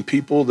 there's some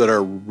people that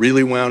are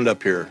really wound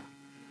up here.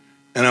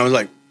 And I was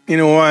like, you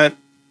know what?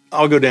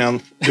 I'll go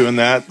down doing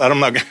that. I'm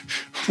not going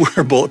to wear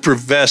a bulletproof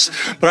vest.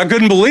 But I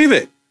couldn't believe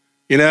it,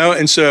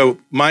 And so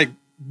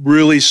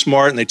really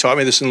smart, and they taught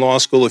me this in law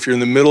school, if you're in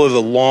the middle of a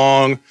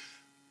long,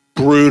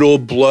 brutal,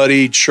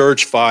 bloody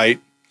church fight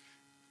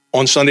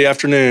on Sunday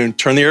afternoon,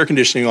 turn the air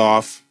conditioning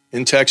off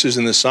in Texas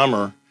in the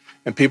summer,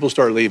 and people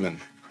start leaving.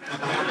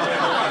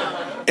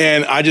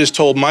 And I just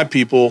told my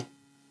people,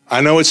 I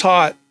know it's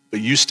hot, but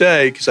you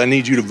stay because I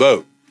need you to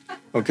vote,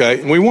 okay?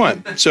 And we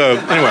won. So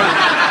anyway,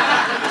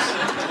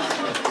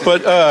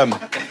 but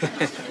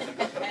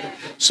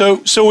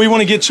so we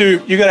want to get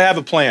to, you got to have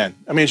a plan.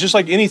 It's just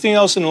like anything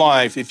else in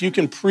life. If you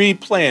can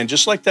pre-plan,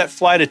 just like that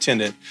flight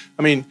attendant.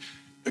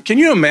 Can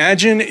you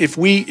imagine if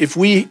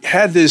we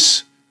had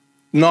this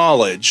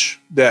knowledge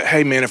that,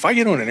 hey man, if I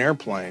get on an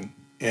airplane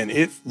and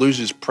it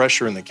loses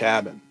pressure in the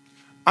cabin,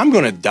 I'm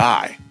going to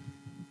die.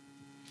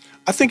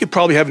 I think it'd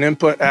probably have an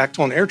impact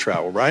on air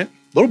travel, right?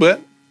 A little bit.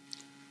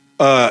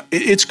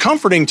 It's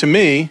comforting to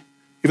me,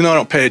 even though I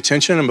don't pay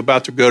attention. I'm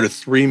about to go to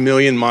 3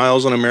 million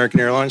miles on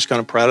American Airlines. Kind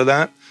of proud of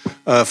that.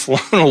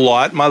 Flown a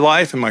lot in my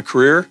life and my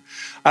career.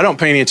 I don't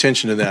pay any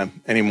attention to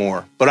them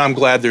anymore, but I'm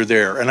glad they're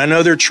there. And I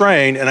know they're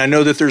trained, and I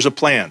know that there's a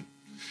plan.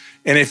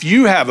 And if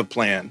you have a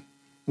plan,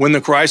 when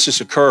the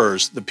crisis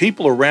occurs, the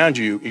people around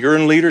you, you're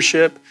in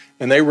leadership,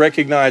 and they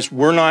recognize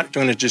we're not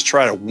going to just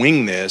try to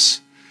wing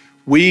this.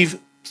 We've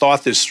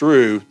thought this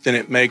through, then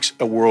it makes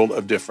a world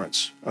of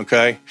difference,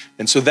 okay?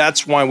 And so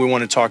that's why we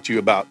want to talk to you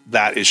about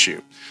that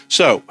issue.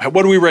 So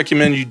what do we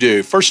recommend you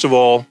do? First of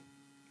all,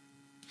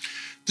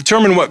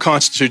 determine what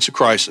constitutes a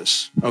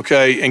crisis,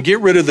 okay? And get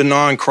rid of the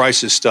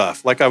non-crisis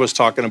stuff. Like I was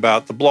talking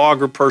about, the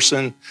blogger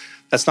person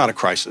That's not a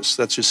crisis.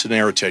 That's just an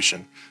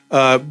irritation.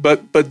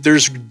 But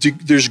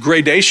there's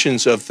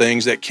gradations of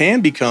things that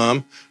can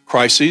become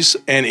crises,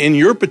 and in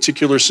your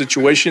particular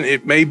situation,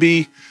 it may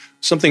be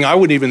something I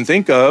wouldn't even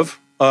think of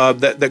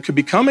that could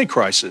become a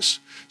crisis.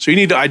 So you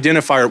need to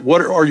identify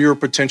what are your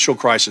potential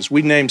crises.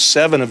 We named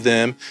 7 of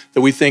them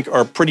that we think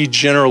are pretty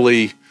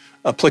generally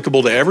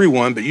applicable to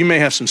everyone, but you may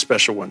have some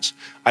special ones.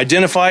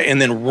 Identify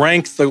and then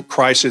rank the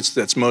crisis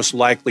that's most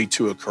likely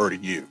to occur to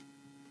you.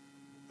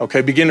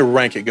 Okay, begin to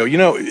rank it. Go,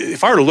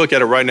 if I were to look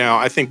at it right now,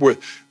 I think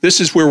this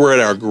is where we're at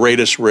our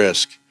greatest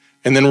risk.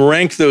 And then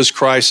rank those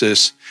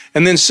crises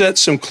and then set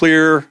some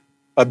clear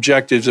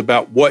objectives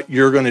about what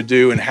you're going to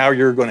do and how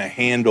you're going to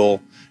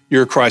handle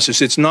your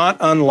crisis. It's not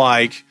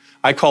unlike,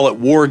 I call it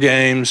war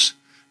games.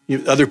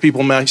 Other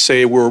people might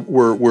say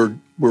we're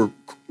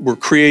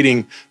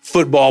creating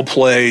football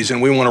plays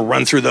and we want to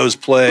run through those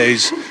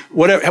plays.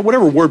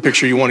 Whatever word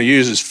picture you want to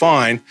use is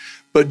fine,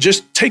 but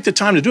just take the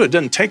time to do it. It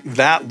doesn't take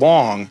that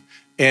long.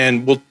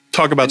 And we'll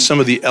talk about some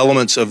of the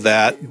elements of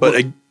that. But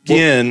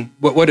again...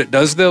 What it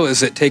does, though,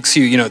 is it takes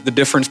you, the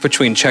difference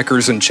between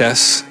checkers and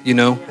chess,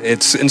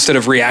 it's instead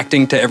of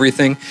reacting to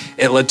everything,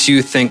 it lets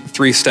you think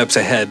 3 steps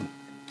ahead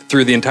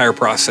through the entire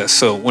process.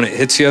 So when it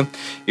hits you,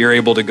 you're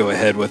able to go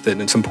ahead with it.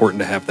 And it's important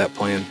to have that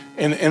plan.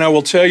 And I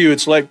will tell you,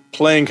 it's like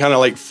playing kind of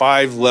like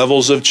 5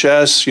 levels of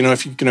chess.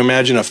 If you can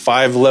imagine a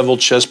 5-level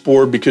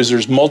chessboard, because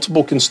there's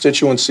multiple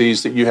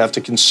constituencies that you have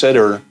to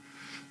consider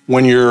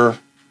when you're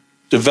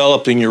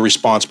developing your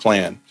response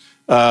plan.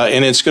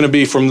 And it's going to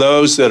be from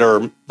those that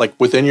are like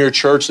within your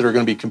church that are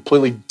going to be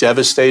completely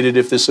devastated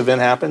if this event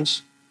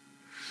happens,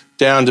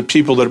 down to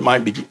people that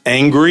might be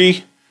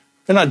angry.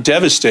 They're not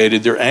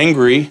devastated, they're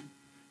angry,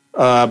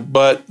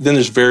 but then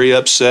there's very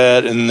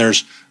upset and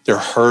they're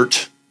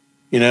hurt,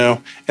 And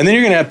then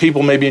you're going to have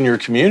people maybe in your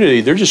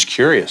community, they're just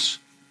curious.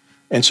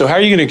 And so how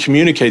are you going to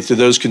communicate to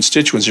those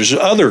constituents? There's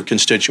other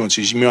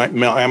constituencies you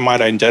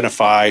might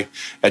identify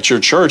at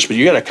your church, but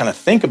you got to kind of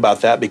think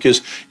about that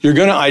because you're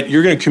going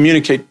to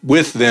communicate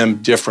with them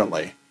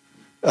differently.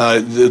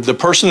 The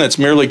person that's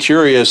merely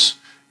curious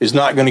is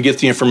not going to get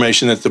the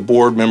information that the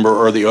board member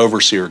or the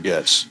overseer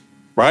gets,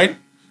 right?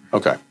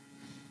 Okay.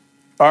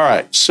 All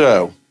right.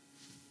 So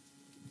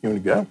you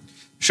want to go?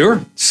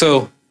 Sure.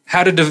 So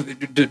how to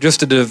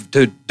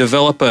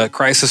develop a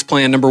crisis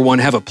plan. Number 1,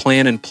 have a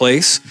plan in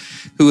place.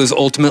 Who is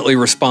ultimately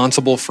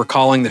responsible for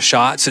calling the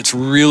shots. It's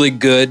really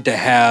good to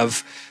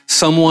have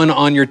someone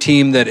on your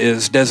team that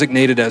is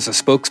designated as a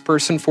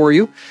spokesperson for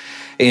you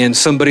and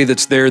somebody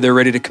that's there, they're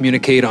ready to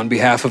communicate on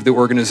behalf of the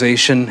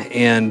organization.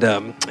 And,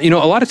 a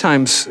lot of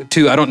times,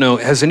 too, I don't know,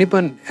 has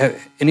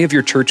any of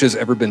your churches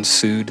ever been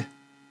sued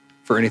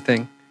for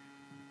anything?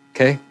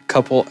 Okay,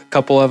 couple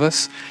of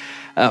us.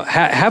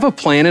 Have a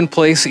plan in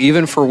place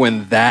even for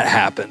when that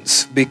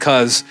happens,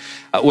 because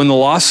when the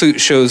lawsuit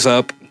shows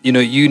up,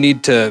 you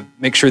need to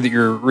make sure that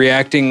you're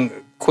reacting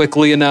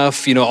quickly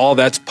enough. All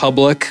that's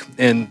public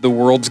and the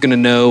world's going to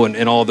know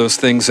and all those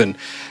things. And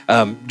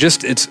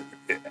it's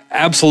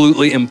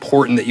absolutely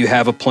important that you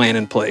have a plan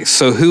in place.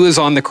 So who is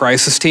on the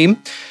crisis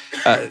team?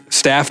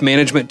 Staff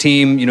management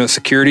team,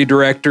 security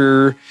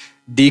director,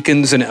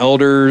 deacons and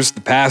elders,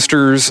 the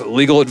pastors,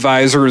 legal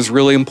advisor is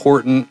really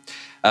important.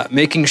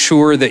 Making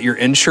sure that your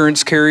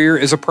insurance carrier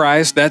is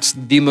apprised. That's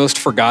the most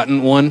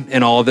forgotten one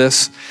in all of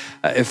this.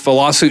 If a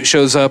lawsuit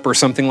shows up or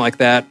something like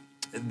that,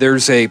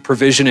 there's a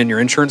provision in your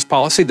insurance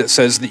policy that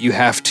says that you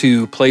have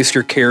to place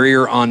your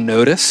carrier on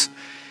notice.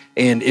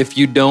 And if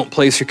you don't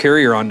place your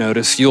carrier on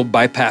notice, you'll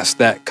bypass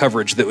that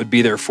coverage that would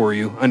be there for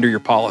you under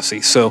your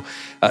policy. So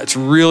it's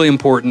really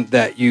important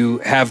that you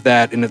have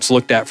that and it's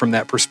looked at from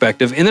that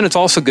perspective. And then it's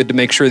also good to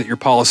make sure that your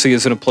policy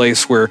is in a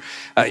place where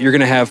you're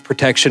going to have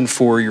protection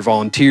for your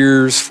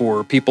volunteers,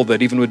 for people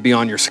that even would be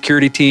on your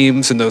security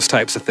teams and those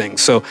types of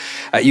things. So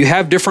you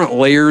have different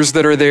layers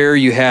that are there.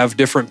 You have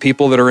different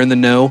people that are in the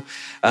know.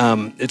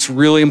 It's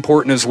really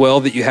important as well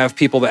that you have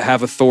people that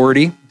have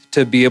authority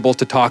to be able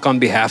to talk on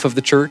behalf of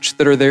the church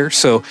that are there.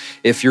 So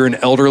if you're an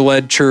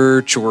elder-led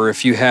church or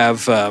if you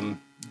have,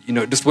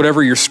 just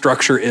whatever your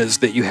structure is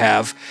that you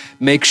have,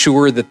 make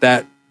sure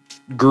that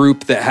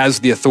group that has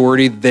the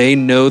authority, they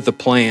know the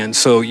plan.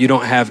 So you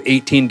don't have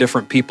 18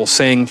 different people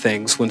saying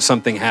things when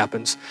something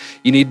happens.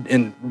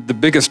 And the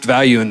biggest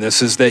value in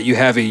this is that you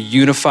have a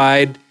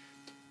unified,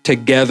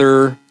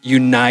 together,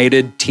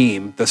 united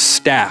team. The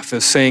staff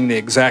is saying the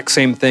exact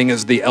same thing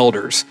as the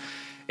elders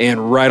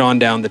and right on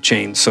down the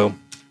chain. So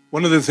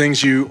one of the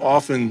things you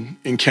often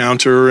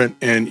encounter,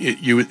 and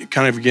you would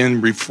kind of, again,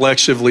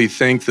 reflexively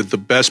think that the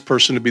best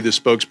person to be the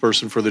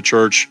spokesperson for the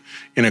church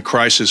in a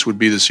crisis would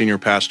be the senior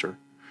pastor.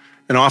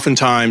 And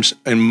oftentimes,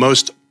 and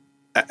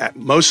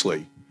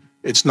mostly,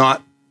 it's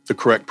not the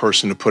correct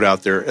person to put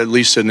out there, at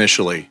least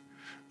initially,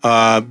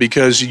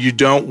 because you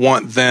don't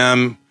want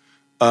them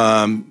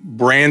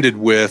branded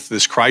with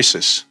this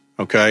crisis,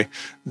 okay?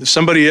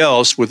 Somebody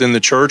else within the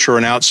church or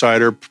an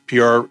outsider,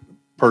 PR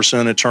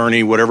person, attorney,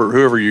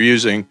 whoever you're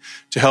using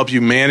to help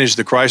you manage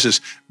the crisis.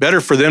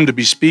 Better for them to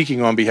be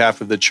speaking on behalf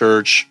of the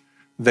church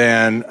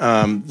than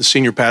the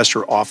senior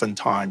pastor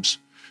oftentimes.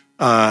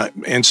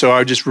 And so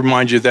I just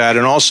remind you of that.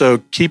 And also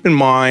keep in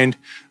mind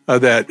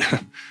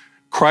that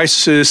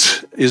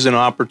crisis is an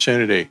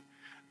opportunity,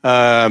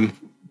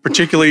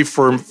 particularly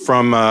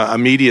from a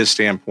media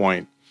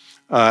standpoint.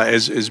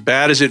 As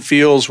bad as it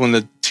feels when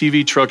the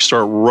TV trucks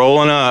start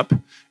rolling up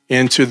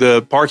into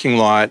the parking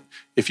lot,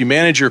 if you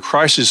manage your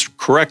crisis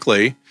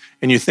correctly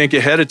and you think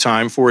ahead of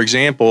time, for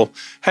example,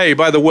 hey,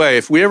 by the way,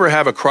 if we ever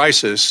have a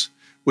crisis,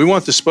 we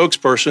want the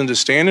spokesperson to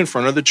stand in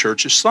front of the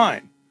church's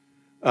sign.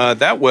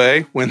 That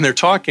way, when they're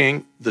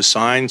talking, the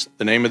signs,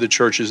 the name of the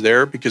church is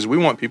there because we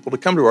want people to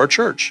come to our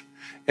church.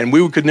 And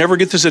we could never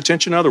get this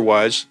attention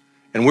otherwise.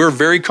 And we're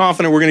very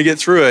confident we're going to get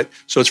through it.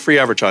 So it's free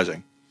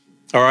advertising.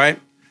 All right?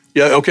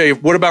 Yeah, okay.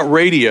 What about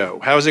radio?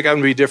 How is it going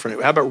to be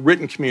different? How about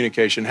written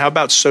communication? How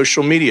about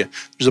social media?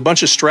 There's a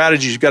bunch of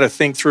strategies you've got to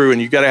think through,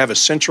 and you've got to have a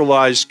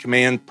centralized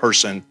command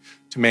person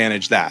to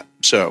manage that.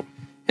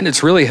 And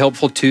it's really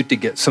helpful, too, to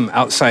get some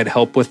outside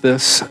help with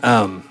this.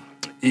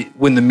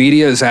 When the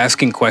media is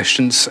asking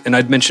questions, and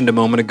I'd mentioned a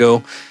moment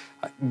ago,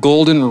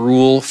 golden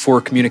rule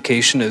for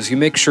communication is you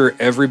make sure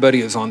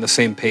everybody is on the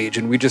same page.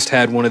 And we just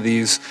had one of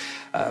these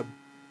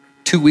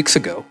 2 weeks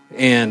ago,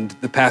 and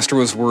the pastor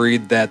was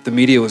worried that the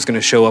media was going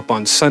to show up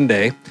on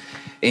Sunday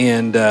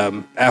and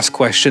ask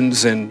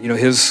questions. And,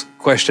 his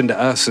question to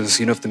us is,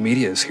 if the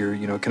media is here,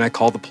 can I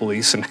call the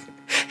police and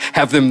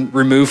have them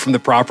removed from the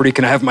property?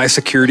 Can I have my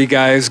security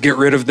guys get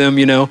rid of them,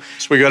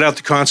 So we got out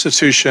the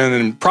Constitution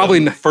and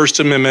probably the First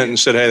Amendment and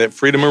said, hey, that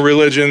freedom of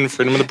religion,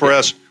 freedom of the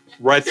press,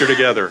 right there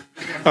together.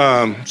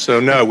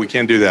 So no, we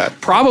can't do that.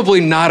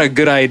 Probably not a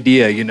good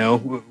idea,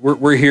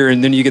 We're here,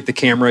 and then you get the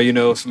camera,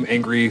 some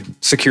angry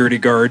security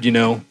guard,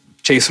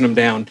 chasing them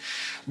down.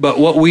 But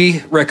what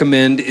we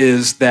recommend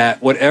is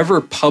that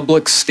whatever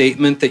public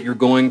statement that you're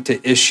going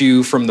to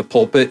issue from the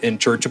pulpit in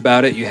church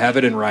about it, you have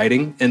it in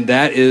writing, and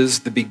that is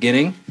the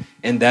beginning,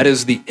 and that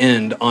is the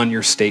end on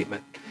your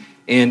statement.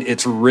 And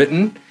it's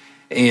written,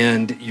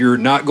 and you're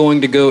not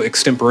going to go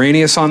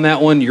extemporaneous on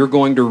that one. You're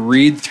going to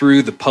read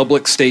through the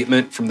public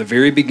statement from the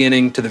very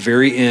beginning to the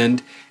very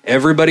end.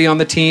 Everybody on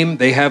the team,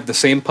 they have the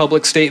same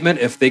public statement.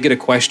 If they get a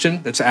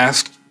question that's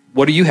asked,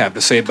 what do you have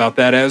to say about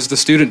that as the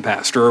student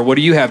pastor? Or what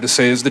do you have to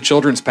say as the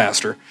children's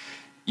pastor?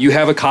 You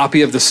have a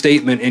copy of the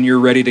statement and you're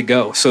ready to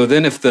go. So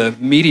then if the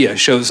media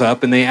shows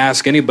up and they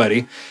ask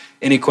anybody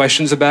any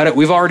questions about it,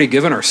 we've already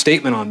given our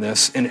statement on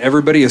this, and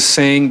everybody is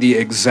saying the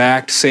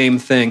exact same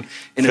thing.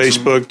 And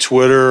Facebook,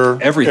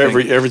 Twitter, everything.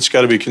 It's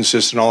got to be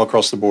consistent all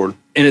across the board.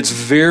 And it's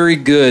very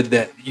good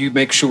that you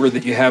make sure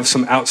that you have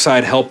some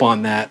outside help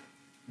on that,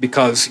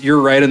 because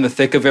you're right in the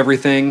thick of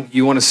everything.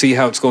 You want to see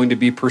how it's going to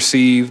be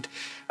perceived.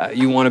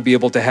 You want to be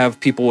able to have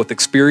people with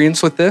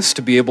experience with this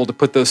to be able to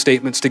put those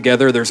statements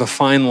together. There's a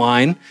fine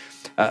line,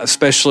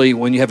 especially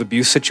when you have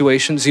abuse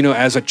situations.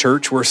 As a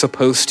church, we're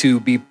supposed to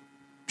be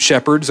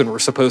shepherds and we're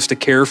supposed to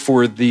care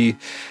for the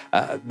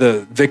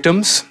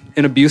victims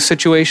in abuse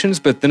situations.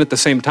 But then at the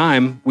same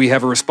time, we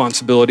have a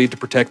responsibility to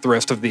protect the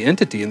rest of the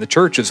entity in the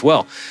church as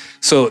well.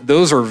 So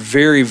those are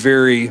very,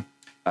 very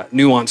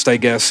nuanced, I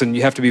guess, and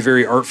you have to be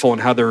very artful in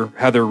how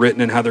they're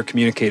written and how they're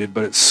communicated.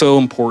 But it's so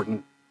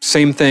important.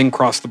 Same thing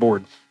across the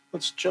board.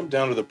 Let's jump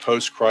down to the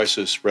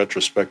post-crisis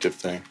retrospective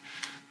thing.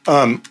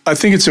 I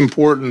think it's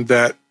important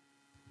that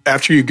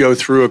after you go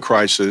through a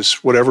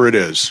crisis, whatever it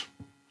is,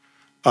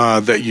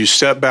 that you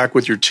step back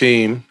with your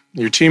team.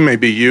 Your team may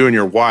be you and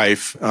your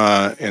wife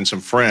and some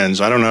friends.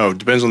 I don't know. It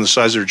depends on the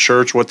size of your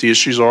church, what the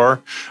issues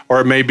are.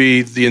 Or it may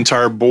be the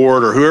entire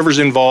board or whoever's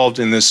involved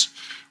in this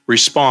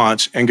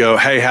response and go,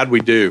 hey, how'd we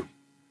do?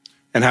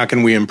 And how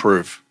can we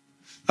improve?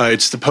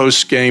 It's the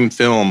post-game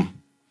film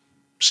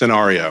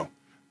scenario.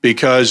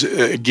 Because,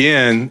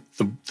 again,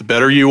 the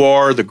better you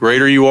are, the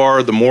greater you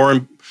are, the more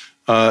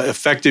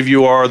effective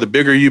you are, the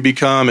bigger you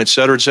become, et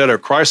cetera, et cetera.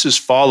 Crisis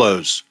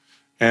follows,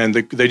 and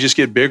they just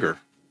get bigger,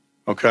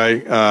 okay?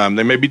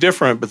 They may be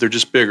different, but they're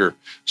just bigger.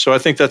 So I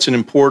think that's an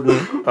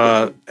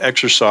important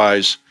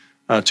exercise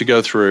to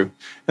go through.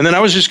 And then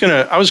I was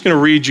gonna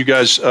read you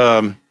guys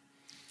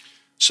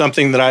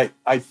something that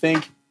I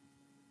think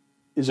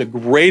is a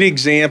great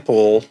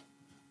example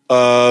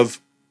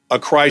of a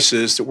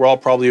crisis that we're all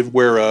probably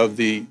aware of,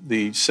 the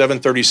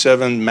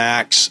 737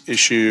 MAX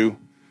issue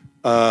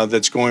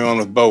that's going on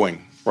with Boeing,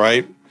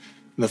 right?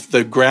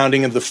 The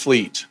grounding of the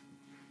fleet.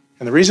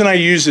 And the reason I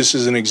use this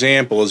as an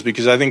example is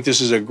because I think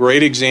this is a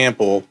great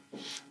example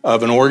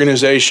of an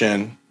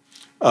organization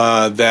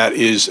that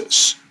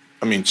is,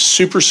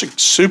 super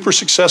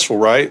successful,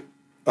 right?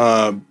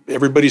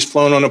 Everybody's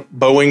flown on a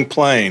Boeing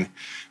plane.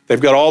 They've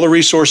got all the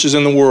resources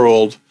in the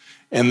world,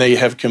 and they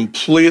have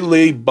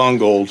completely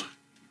bungled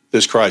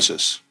this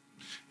crisis.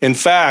 In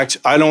fact,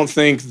 I don't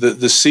think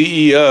that the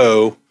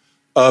CEO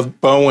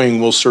of Boeing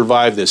will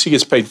survive this. He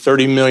gets paid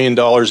 $30 million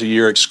a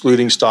year,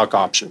 excluding stock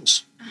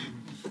options.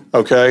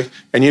 Okay?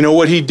 And you know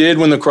what he did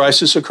when the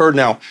crisis occurred?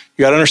 Now,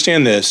 you got to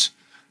understand this.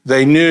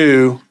 They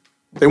knew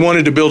they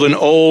wanted to build an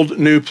old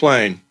new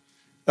plane.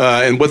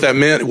 And what that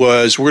meant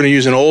was we're going to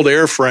use an old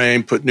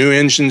airframe, put new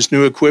engines,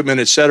 new equipment,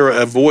 et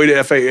cetera, avoid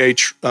FAA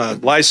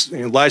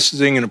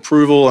licensing and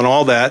approval and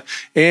all that,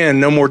 and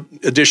no more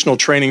additional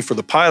training for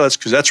the pilots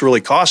because that's really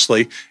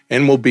costly,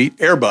 and we'll beat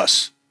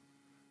Airbus.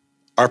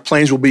 Our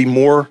planes will be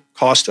more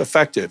cost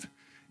effective.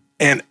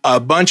 And a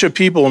bunch of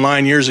people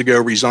 9 years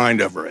ago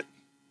resigned over it.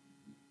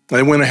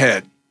 They went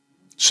ahead.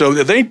 So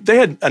they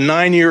had a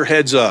 9-year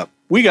heads up.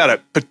 We got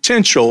a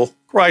potential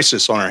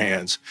crisis on our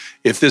hands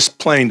if this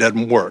plane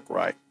doesn't work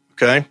right,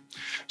 okay?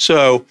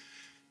 So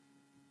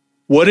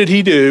what did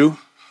he do?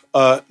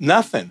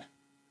 Nothing.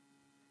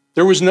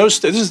 There was no,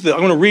 I'm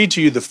going to read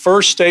to you the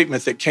first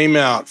statement that came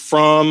out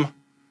from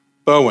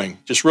Boeing,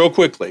 just real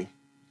quickly.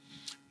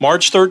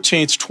 March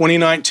 13th,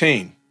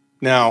 2019.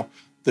 Now,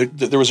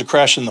 there was a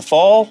crash in the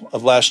fall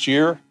of last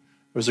year.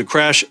 There was a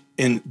crash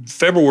in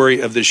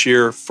February of this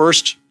year.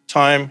 First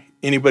time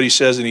anybody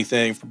says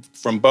anything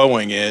from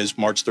Boeing is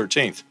March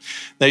 13th.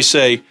 They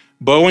say,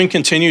 Boeing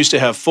continues to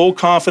have full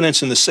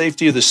confidence in the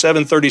safety of the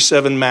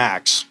 737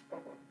 MAX.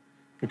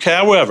 Okay,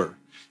 however,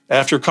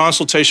 after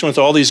consultation with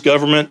all these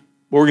government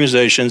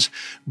organizations,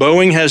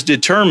 Boeing has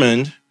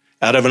determined,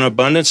 out of an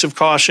abundance of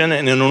caution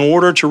and in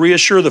order to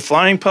reassure the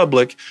flying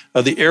public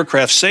of the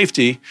aircraft's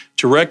safety,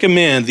 to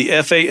recommend the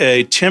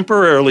FAA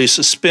temporarily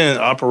suspend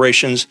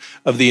operations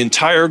of the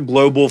entire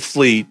global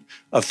fleet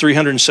of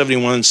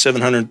 371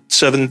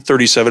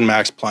 737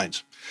 MAX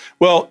planes.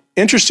 Well,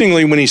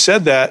 interestingly, when he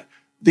said that,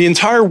 the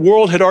entire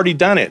world had already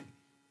done it,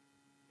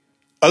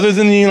 other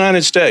than the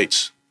United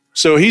States.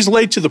 So he's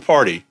late to the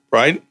party,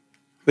 right?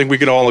 I think we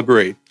can all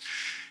agree.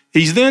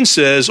 He then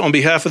says, on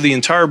behalf of the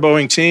entire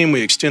Boeing team,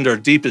 we extend our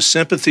deepest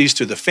sympathies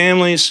to the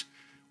families.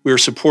 We are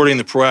supporting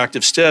the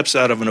proactive steps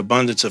out of an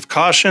abundance of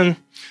caution.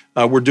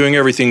 We're doing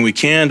everything we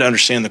can to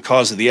understand the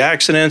cause of the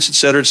accidents, et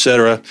cetera, et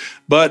cetera.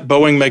 But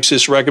Boeing makes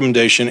this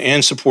recommendation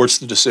and supports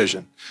the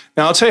decision.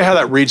 Now, I'll tell you how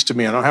that reads to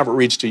me. I don't know how it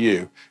reads to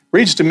you. It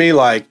reads to me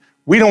like,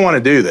 we don't want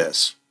to do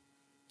this.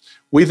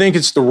 We think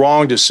it's the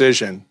wrong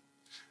decision,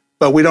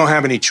 but we don't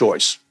have any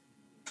choice.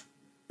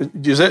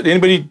 Does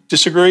anybody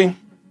disagree?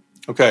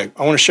 Okay,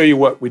 I want to show you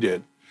what we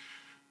did.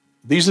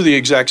 These are the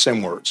exact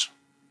same words.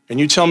 And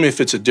you tell me if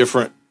it's a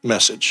different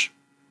message.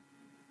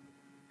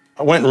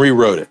 I went and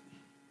rewrote it.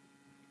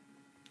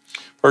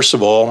 First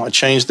of all, I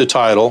changed the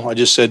title. I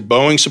just said,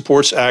 Boeing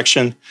supports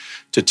action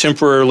to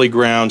temporarily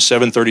ground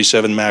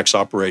 737 MAX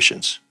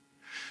operations.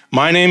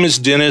 My name is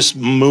Dennis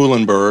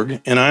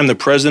Muhlenberg, and I'm the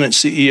president,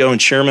 CEO,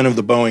 and chairman of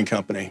the Boeing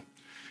Company.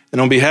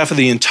 And on behalf of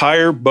the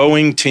entire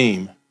Boeing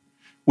team,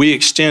 we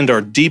extend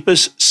our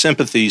deepest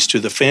sympathies to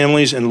the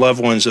families and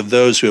loved ones of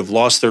those who have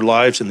lost their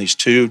lives in these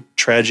two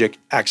tragic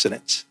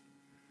accidents.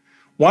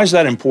 Why is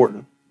that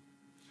important?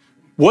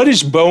 What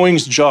is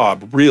Boeing's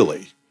job,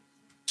 really?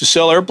 To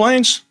sell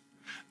airplanes?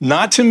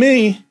 Not to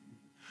me.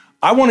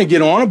 I want to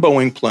get on a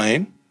Boeing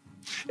plane,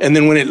 and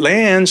then when it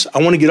lands,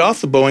 I want to get off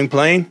the Boeing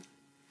plane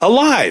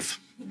alive.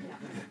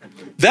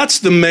 That's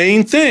the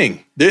main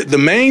thing. The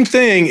main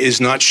thing is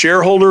not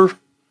shareholder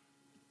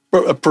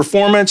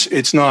performance.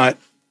 It's not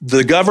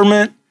the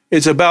government.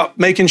 It's about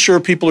making sure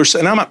people are,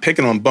 and I'm not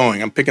picking on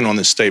Boeing. I'm picking on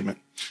this statement.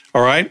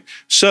 All right.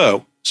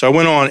 So I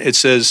went on. It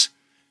says,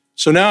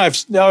 so now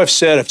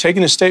I've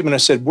taken this statement. I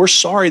said, we're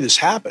sorry this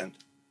happened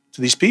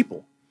to these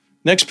people.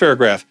 Next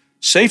paragraph.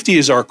 Safety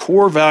is our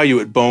core value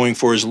at Boeing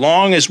for as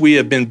long as we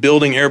have been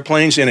building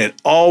airplanes, and it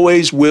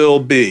always will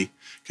be,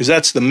 because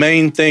that's the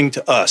main thing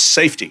to us,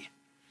 safety.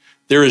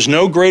 There is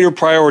no greater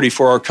priority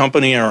for our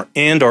company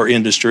and our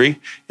industry,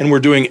 and we're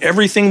doing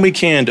everything we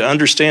can to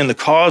understand the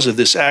cause of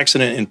this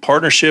accident in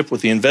partnership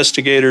with the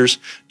investigators,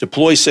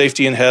 deploy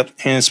safety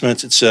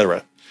enhancements,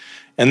 etc.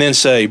 And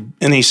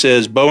he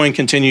says, Boeing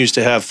continues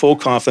to have full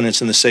confidence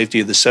in the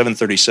safety of the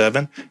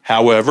 737.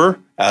 However,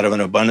 out of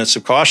an abundance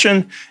of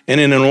caution, and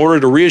in order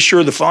to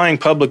reassure the flying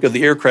public of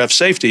the aircraft's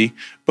safety,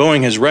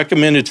 Boeing has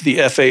recommended to the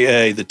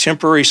FAA the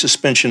temporary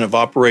suspension of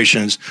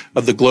operations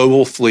of the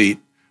global fleet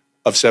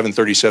of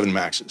 737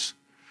 MAXs.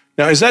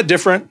 Now, is that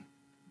different?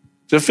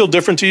 Does it feel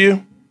different to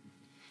you?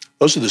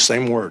 Those are the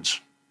same words,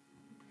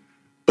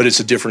 but it's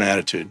a different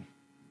attitude.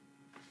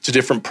 It's a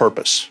different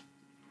purpose.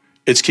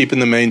 It's keeping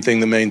the main thing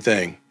the main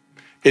thing.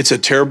 It's a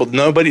terrible,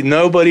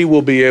 nobody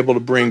will be able to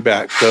bring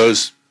back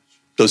those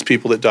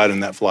people that died in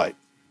that flight.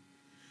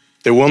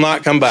 They will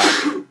not come back.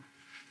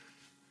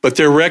 But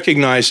they're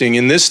recognizing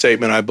in this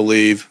statement, I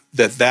believe,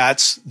 that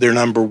that's their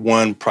number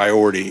one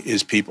priority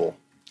is people.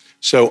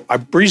 So I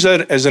bring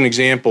that as an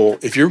example.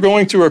 If you're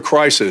going through a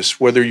crisis,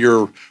 whether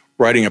you're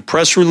writing a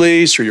press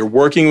release or you're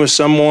working with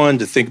someone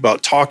to think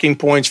about talking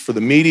points for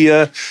the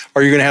media,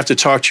 or you're going to have to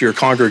talk to your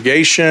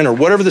congregation or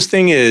whatever this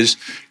thing is,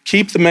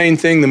 keep the main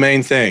thing the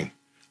main thing.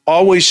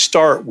 Always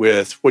start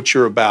with what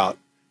you're about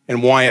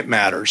and why it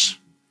matters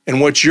and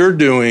what you're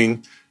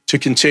doing to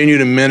continue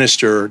to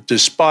minister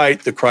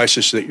despite the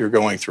crisis that you're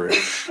going through.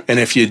 And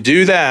if you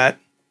do that,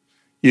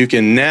 you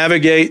can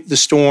navigate the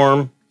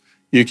storm,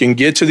 you can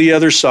get to the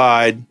other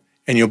side,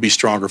 and you'll be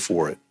stronger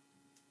for it.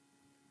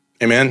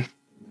 Amen?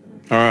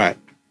 All right.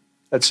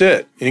 That's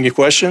it. Any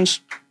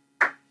questions?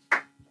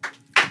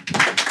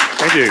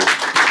 Thank you.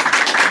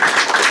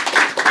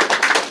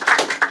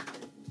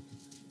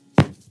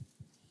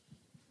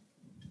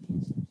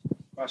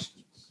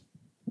 Questions?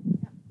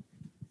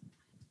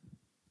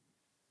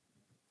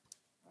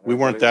 We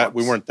weren't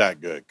that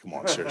good. Come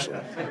on, seriously.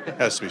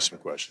 Has to be some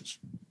questions.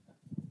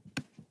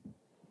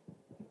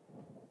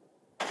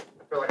 I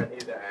feel like I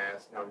need to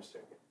ask. No, I'm just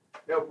joking.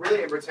 No,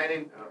 really, in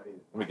pertaining.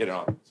 Let me get it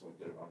on. So we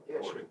get it on.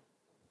 Yeah, sure.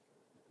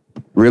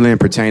 Really, in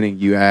pertaining,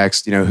 you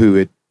asked, who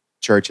at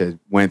church had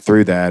went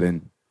through that,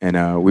 and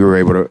we were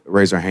able to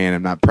raise our hand.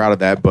 I'm not proud of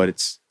that, but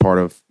it's part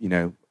of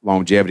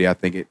longevity. I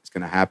think it's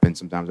going to happen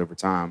sometimes over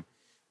time.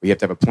 We have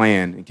to have a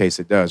plan in case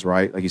it does,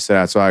 right? Like you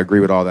said, so I agree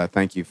with all that.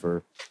 Thank you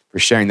for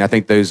sharing. I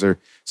think those are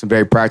some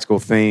very practical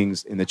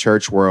things in the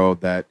church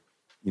world that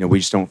we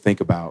just don't think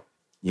about,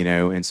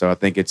 and so I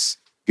think it's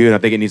good. I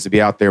think it needs to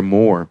be out there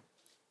more.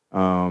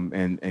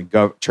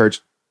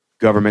 Church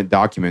government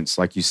documents,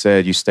 like you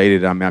said, you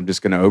stated, I'm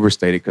just going to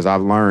overstate it because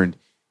I've learned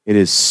it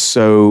is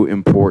so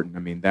important. I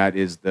mean, that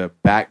is the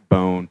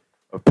backbone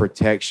of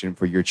protection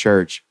for your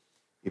church.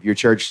 If your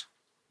church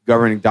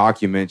governing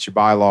documents, your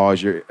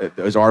bylaws,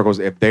 those articles,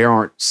 if they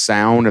aren't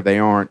sound, if they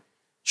aren't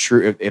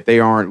true, if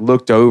they aren't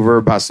looked over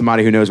by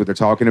somebody who knows what they're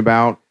talking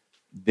about,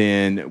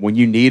 then when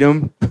you need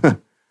them,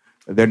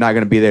 they're not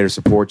going to be there to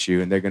support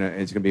you, and it's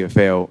going to be a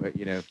fail.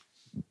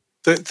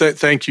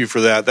 Thank you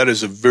for that. That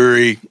is a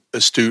very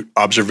astute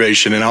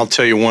observation, and I'll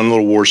tell you one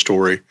little war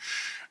story.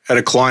 I had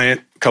a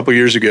client a couple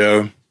years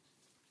ago,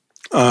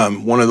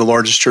 one of the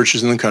largest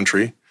churches in the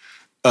country,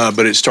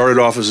 but it started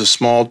off as a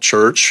small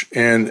church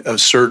and a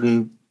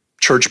certain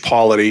church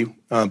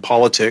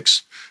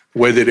politics, the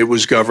way that it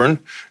was governed.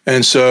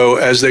 And so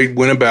as they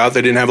went about,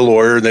 they didn't have a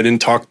lawyer, they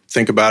didn't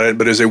think about it,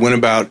 but as they went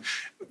about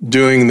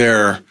doing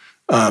their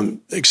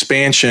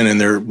expansion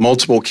and their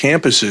multiple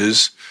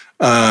campuses,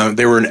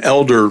 they were an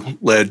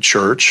elder-led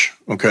church,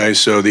 okay?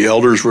 So the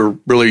elders were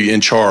really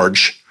in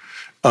charge.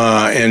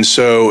 And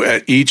so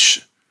at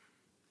each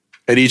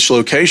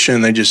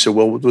location, they just said,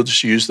 well, we'll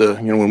just use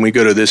when we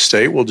go to this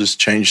state, we'll just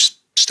change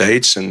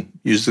states and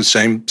use the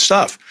same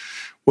stuff.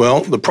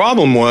 Well, the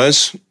problem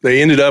was they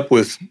ended up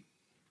with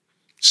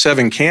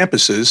 7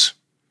 campuses,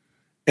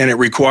 and it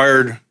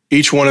required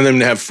each one of them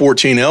to have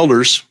 14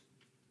 elders.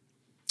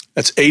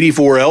 That's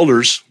 84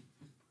 elders.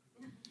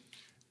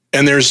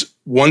 And there's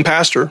one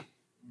pastor.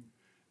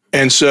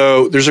 And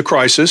so there's a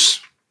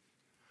crisis.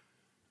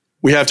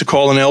 We have to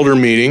call an elder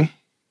meeting.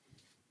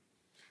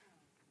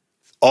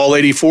 All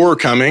 84 are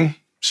coming.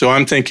 So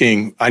I'm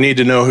thinking, I need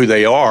to know who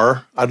they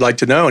are. I'd like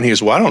to know. And he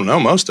goes, well, I don't know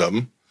most of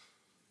them.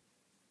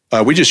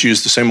 We just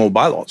use the same old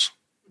bylaws.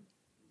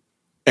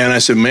 And I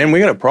said, man, we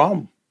got a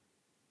problem.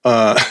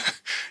 The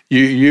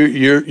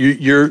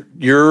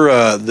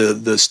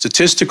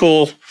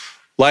statistical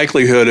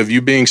likelihood of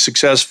you being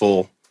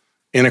successful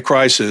in a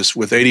crisis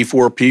with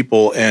 84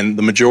 people and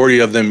the majority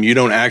of them you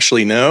don't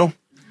actually know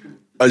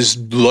is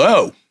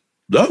low.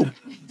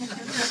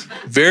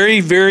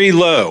 Very, very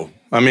low.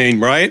 I mean,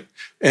 right?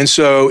 And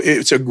so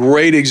it's a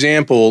great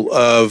example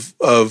of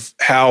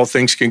how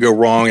things can go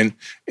wrong.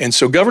 And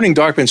so governing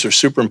documents are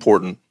super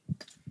important.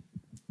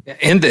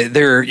 And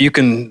you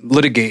can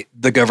litigate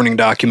the governing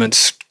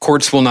documents.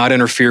 Courts will not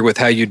interfere with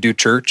how you do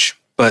church,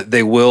 but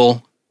they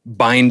will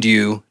bind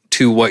you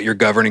to what your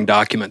governing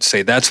documents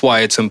say. That's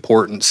why it's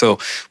important. So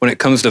when it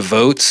comes to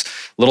votes,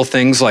 little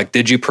things like,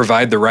 did you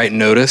provide the right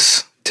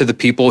notice to the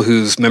people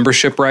whose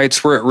membership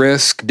rights were at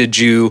risk?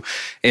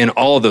 And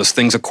all of those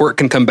things, a court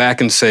can come back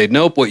and say,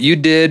 nope, what you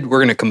did, we're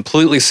going to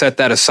completely set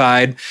that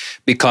aside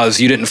because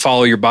you didn't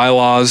follow your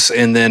bylaws,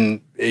 and then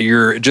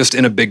you're just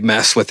in a big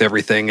mess with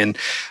everything. And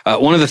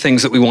one of the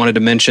things that we wanted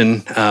to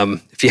mention,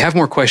 if you have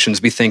more questions,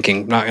 be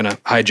thinking, I'm not going to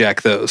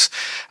hijack those.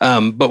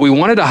 But we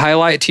wanted to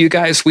highlight to you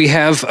guys, we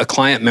have a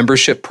client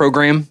membership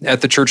program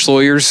at the Church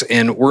Lawyers,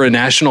 and we're a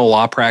national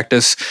law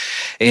practice.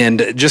 And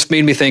it just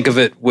made me think of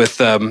it with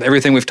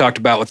everything we've talked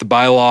about with the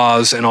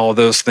bylaws and all of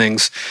those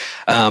things.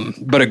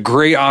 But a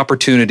great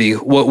opportunity.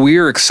 What we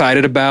are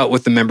excited about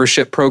with the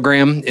membership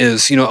program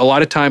is, a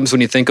lot of times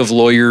when you think of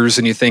lawyers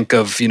and you think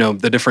of,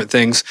 the different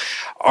things,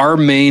 our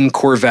main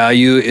core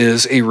value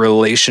is a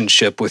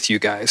relationship with you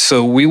guys.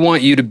 So we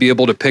want you to be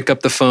able to pick up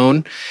the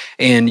phone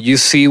and you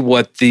see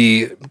what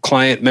the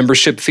client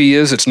membership fee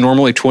is. It's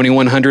normally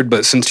 $2,100,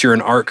 but since you're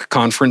an ARC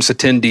conference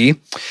attendee,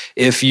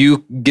 if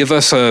you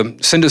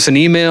send us an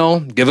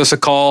email, give us a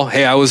call.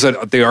 Hey, I was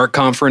at the ARC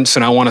conference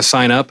and I want to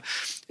sign up.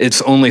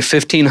 It's only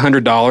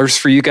 $1,500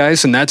 for you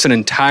guys, and that's an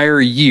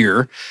entire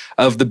year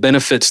of the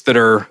benefits that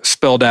are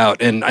spelled out.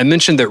 And I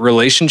mentioned that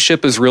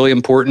relationship is really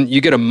important.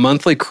 You get a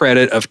monthly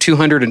credit of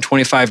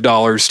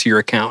 $225 to your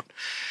account.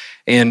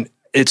 And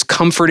it's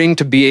comforting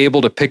to be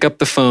able to pick up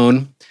the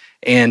phone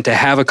and to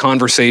have a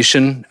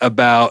conversation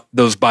about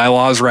those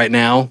bylaws right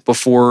now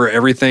before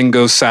everything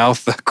goes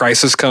south, the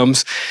crisis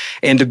comes,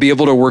 and to be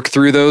able to work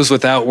through those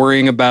without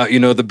worrying about,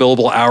 the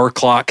billable hour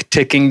clock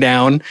ticking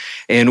down.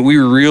 And we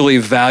really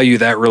value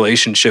that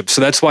relationship. So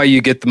that's why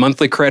you get the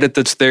monthly credit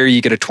that's there.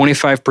 You get a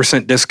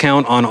 25%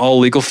 discount on all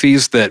legal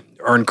fees that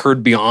are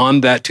incurred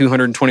beyond that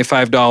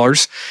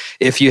 $225.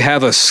 If you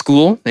have a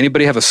school,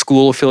 anybody have a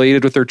school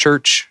affiliated with their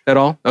church at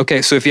all?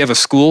 Okay, so if you have a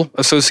school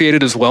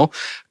associated as well,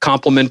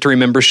 complimentary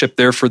membership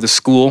there for the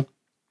school,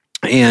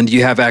 and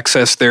you have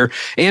access there.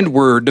 And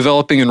we're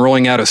developing and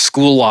rolling out a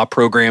school law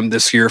program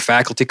this year,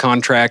 faculty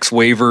contracts,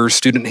 waivers,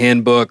 student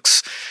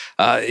handbooks,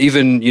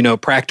 even,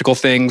 practical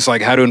things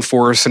like how to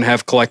enforce and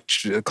have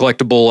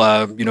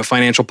collectible,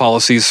 financial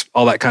policies,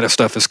 all that kind of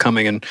stuff is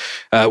coming. And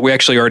we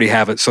actually already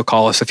have it, so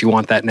call us if you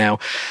want that now.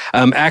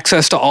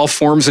 Access to all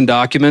forms and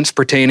documents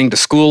pertaining to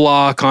school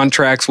law,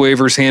 contracts,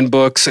 waivers,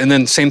 handbooks, and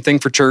then same thing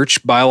for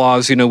church,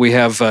 bylaws. We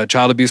have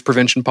child abuse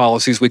prevention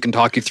policies. We can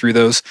talk you through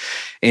those.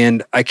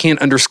 And I can't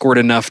underscore it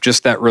enough,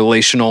 just that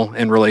relational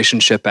and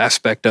relationship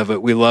aspect of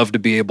it. We love to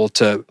be able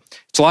to,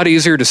 it's a lot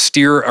easier to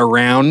steer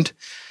around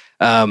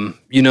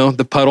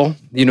the puddle.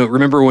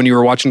 Remember when you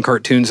were watching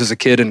cartoons as a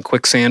kid and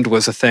quicksand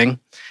was a thing?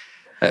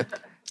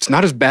 It's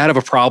not as bad of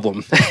a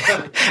problem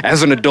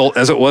as an adult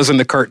as it was in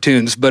the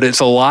cartoons, but it's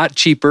a lot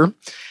cheaper.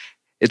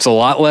 It's a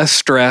lot less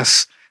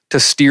stress to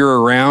steer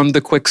around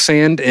the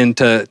quicksand and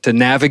to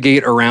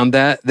navigate around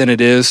that than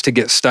it is to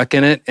get stuck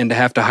in it and to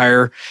have to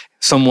hire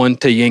someone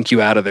to yank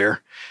you out of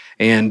there.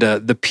 And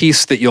the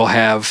peace that you'll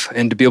have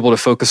and to be able to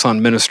focus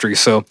on ministry.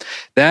 So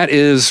that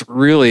is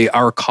really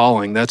our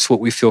calling. That's what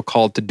we feel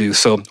called to do.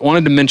 So I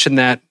wanted to mention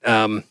that.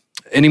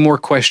 Any more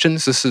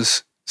questions? This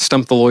is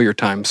Stump the Lawyer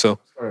time. So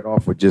started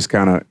off with just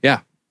kind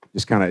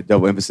of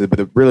double emphasis.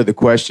 But really the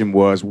question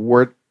was,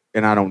 where,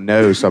 and I don't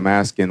know, so I'm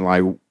asking,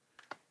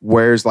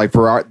 where's,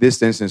 for this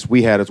instance,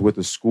 we had us with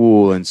the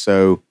school, and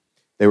so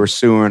they were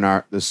suing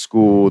the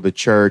school, the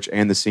church,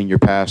 and the senior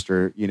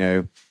pastor,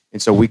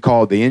 and so we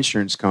called the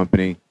insurance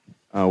company,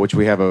 which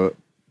we have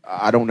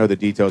I don't know the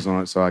details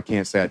on it, so I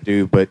can't say I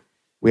do, but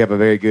we have a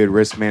very good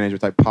risk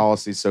management type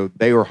policy. So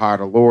they hired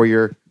a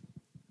lawyer.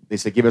 They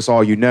said, give us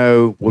all you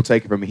know. We'll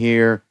take it from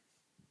here.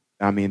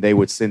 I mean, they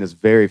would send us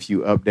very few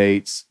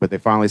updates, but they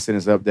finally sent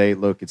us an update.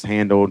 Look, it's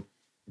handled.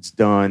 It's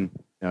done.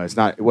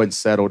 It wasn't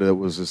settled. It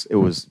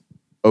was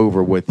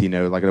over with, in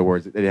other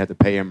words, they didn't have to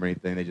pay him or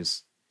anything. They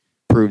just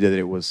proved that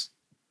it was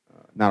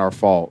not our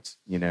fault,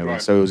 Right.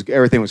 And so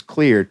everything was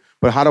cleared.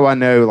 But how do I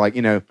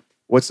know,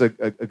 what's a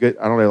good,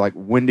 I don't know,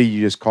 when do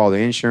you just call the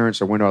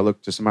insurance, or when do I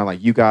look to somebody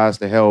like you guys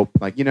to help?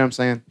 You know what I'm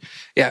saying?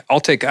 Yeah,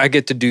 I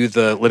get to do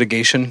the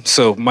litigation.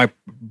 So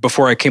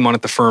before I came on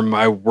at the firm,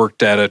 I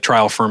worked at a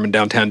trial firm in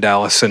downtown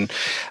Dallas. And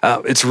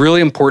it's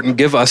really important,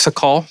 give us a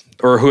call,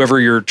 or whoever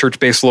your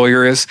church-based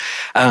lawyer is,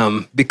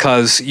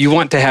 because you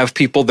want to have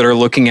people that are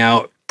looking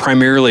out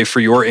primarily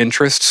for your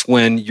interests.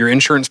 When your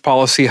insurance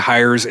policy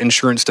hires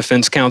insurance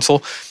defense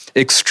counsel,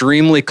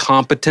 extremely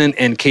competent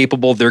and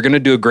capable, they're going to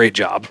do a great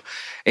job.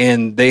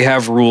 And they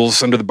have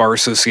rules under the Bar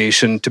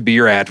Association to be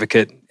your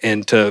advocate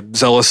and to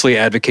zealously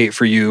advocate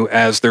for you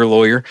as their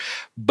lawyer.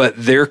 But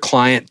their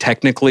client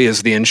technically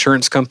is the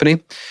insurance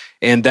company,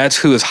 and that's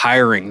who is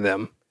hiring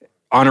them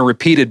on a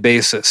repeated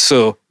basis.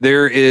 So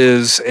there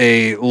is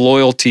a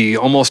loyalty,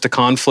 almost a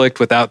conflict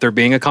without there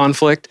being a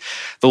conflict.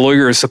 The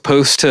lawyer is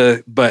supposed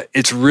to, but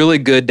it's really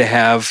good to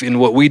have, in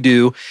what we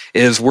do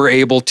is we're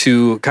able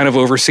to kind of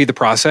oversee the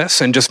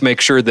process and just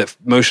make sure that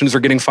motions are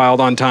getting filed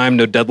on time,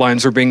 no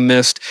deadlines are being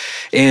missed.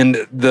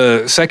 And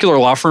the secular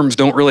law firms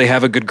don't really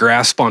have a good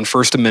grasp on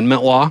First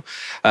Amendment law.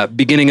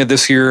 Beginning of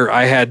this year,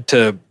 I had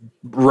to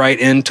write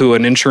into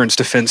an insurance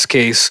defense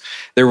case.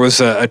 There was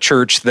a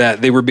church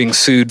that they were being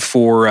sued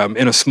for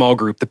in a small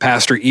group. The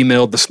pastor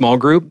emailed the small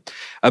group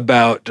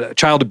about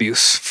child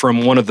abuse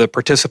from one of the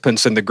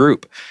participants in the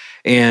group.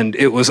 And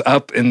it was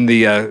up in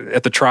the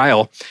at the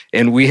trial,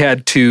 and we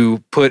had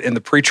to put in the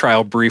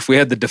pretrial brief, we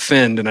had to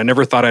defend, and I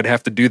never thought I'd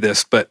have to do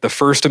this, but the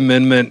First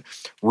Amendment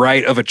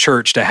right of a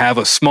church to have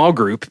a small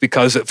group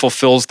because it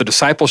fulfills the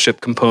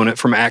discipleship component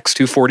from Acts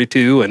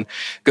 2:42 and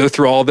go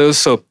through all those.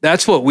 So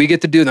that's what we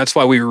get to do, and that's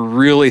why we're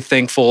really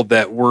thankful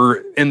that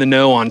we're in the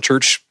know on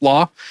church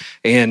law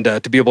and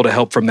to be able to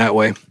help from that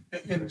way.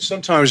 And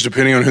sometimes,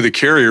 depending on who the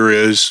carrier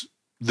is,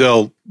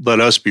 they'll let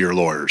us be your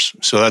lawyers.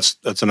 So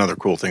that's another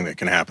cool thing that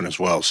can happen as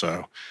well.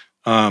 So,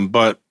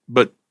 but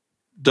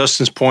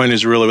Dustin's point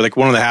is really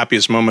one of the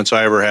happiest moments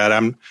I ever had.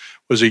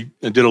 I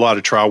did a lot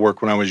of trial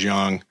work when I was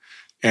young,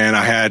 and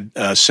I had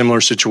a similar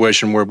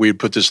situation where we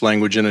put this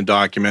language in a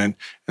document,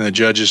 and the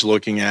judge is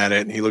looking at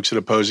it, and he looks at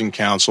opposing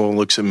counsel and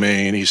looks at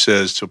me, and he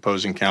says to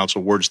opposing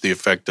counsel, words to the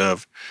effect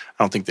of,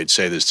 I don't think they'd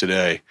say this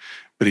today,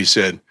 but he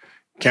said,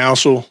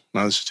 counsel,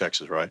 now this is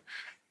Texas, right?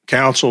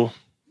 Counsel,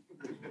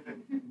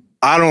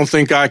 I don't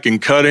think I can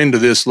cut into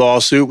this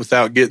lawsuit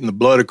without getting the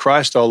blood of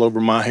Christ all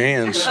over my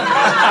hands.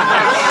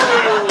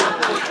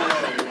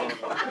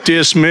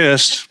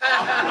 Dismissed.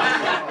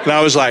 And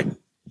I was like,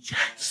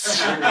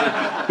 yes.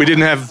 We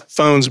didn't have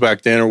phones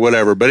back then or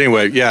whatever. But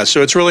anyway, yeah,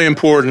 so it's really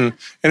important.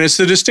 And it's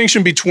the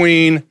distinction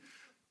between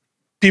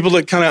people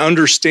that kind of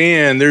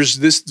understand there's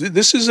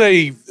this is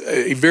a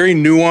very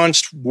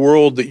nuanced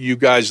world that you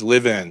guys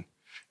live in.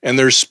 And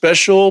there's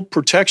special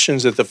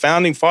protections that the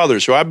founding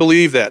fathers, who I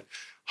believe that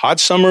hot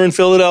summer in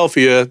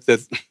Philadelphia,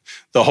 that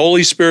the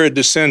Holy Spirit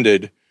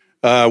descended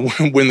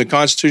when the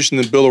Constitution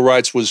and the Bill of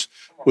Rights was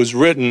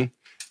written,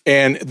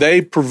 and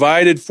they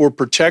provided for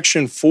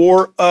protection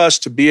for us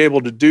to be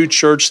able to do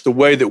church the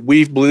way that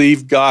we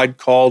believe God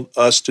called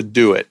us to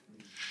do it.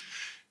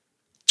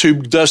 To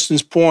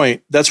Dustin's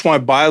point, that's why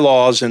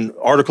bylaws and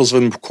articles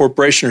of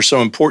incorporation are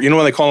so important. You know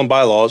why they call them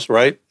bylaws,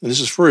 right? And this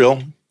is for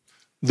real.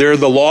 They're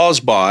the laws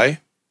by,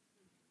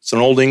 it's an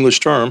old English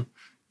term,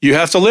 you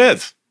have to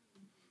live.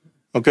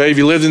 Okay, if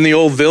you lived in the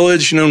old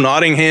village,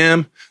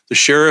 Nottingham, the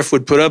sheriff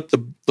would put up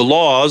the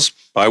laws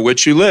by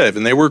which you live,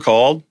 and they were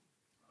called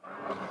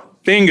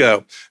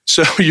bingo.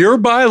 So your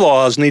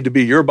bylaws need to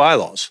be your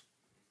bylaws,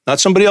 not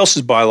somebody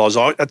else's bylaws.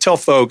 I tell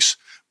folks,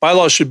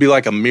 bylaws should be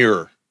like a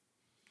mirror.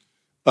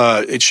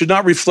 It should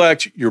not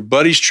reflect your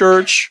buddy's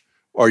church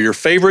or your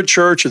favorite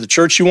church or the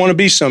church you want to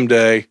be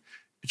someday.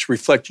 It should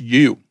reflect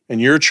you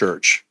and your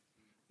church.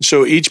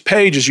 So each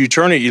page, as you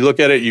turn it, you look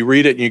at it, you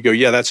read it, and you go,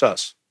 yeah, that's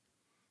us.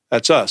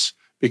 That's us.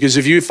 Because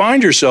if you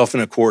find yourself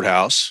in a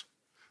courthouse,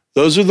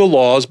 those are the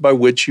laws by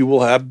which you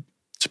will have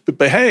to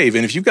behave.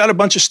 And if you've got a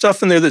bunch of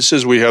stuff in there that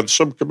says we have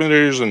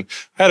subcommittees, and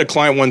I had a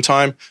client one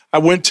time, I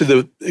went to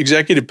the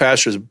executive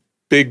pastor's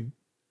big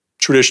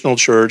traditional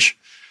church,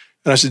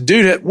 and I said,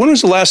 dude, when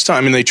was the last time?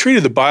 I mean, they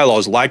treated the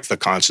bylaws like the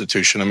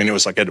Constitution. I mean, it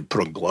was like I had to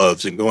put on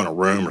gloves and go in a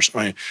room or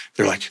something.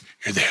 They're like,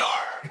 here they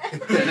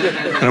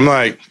are. And I'm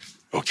like,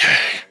 okay.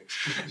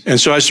 And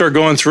so I start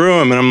going through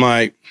them, and I'm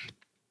like,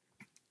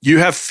 you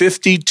have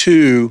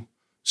 52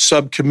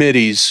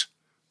 subcommittees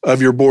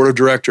of your board of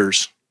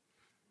directors.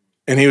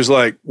 And he was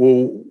like,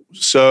 well,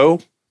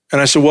 so?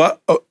 And I said,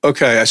 what? Oh,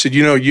 okay. I said,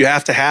 you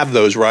have to have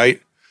those,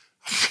 right?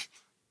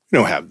 We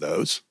don't have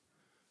those.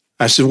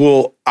 I said,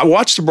 well, I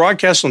watched the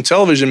broadcast on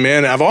television,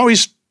 man.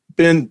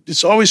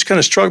 It's always kind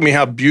of struck me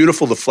how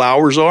beautiful the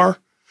flowers are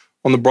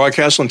on the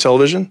broadcast on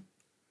television.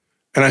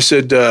 And I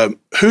said,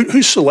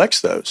 who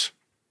selects those?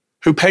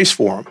 Who pays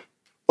for them?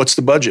 What's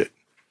the budget?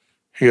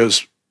 He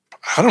goes,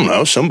 I don't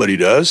know. Somebody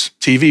does.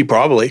 TV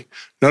probably.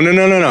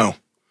 No.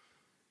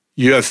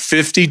 You have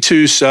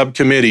 52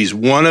 subcommittees.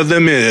 One of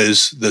them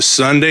is the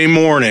Sunday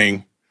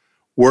morning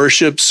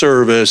worship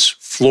service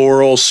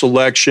floral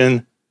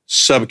selection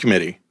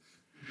subcommittee.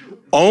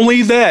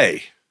 Only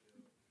they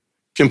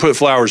can put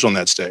flowers on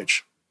that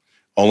stage.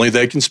 Only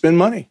they can spend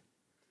money.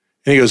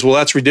 And he goes, well,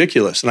 that's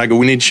ridiculous. And I go,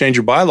 we need to change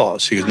your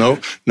bylaws. He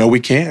goes, no, we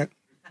can't.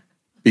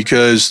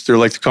 Because they're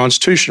like the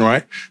Constitution,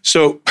 right?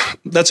 So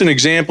that's an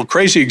example,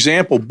 crazy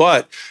example,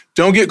 but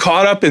don't get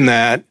caught up in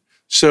that.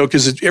 So,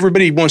 because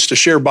everybody wants to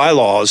share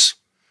bylaws,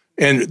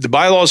 and the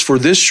bylaws for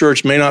this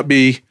church may not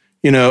be,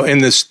 in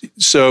this.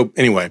 So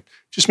anyway,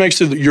 just make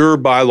sure that your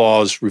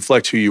bylaws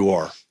reflect who you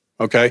are,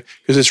 okay?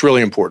 Because it's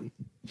really important.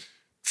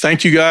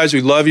 Thank you guys.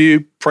 We love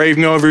you.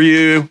 Praying over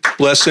you.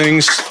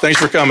 Blessings. Thanks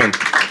for coming.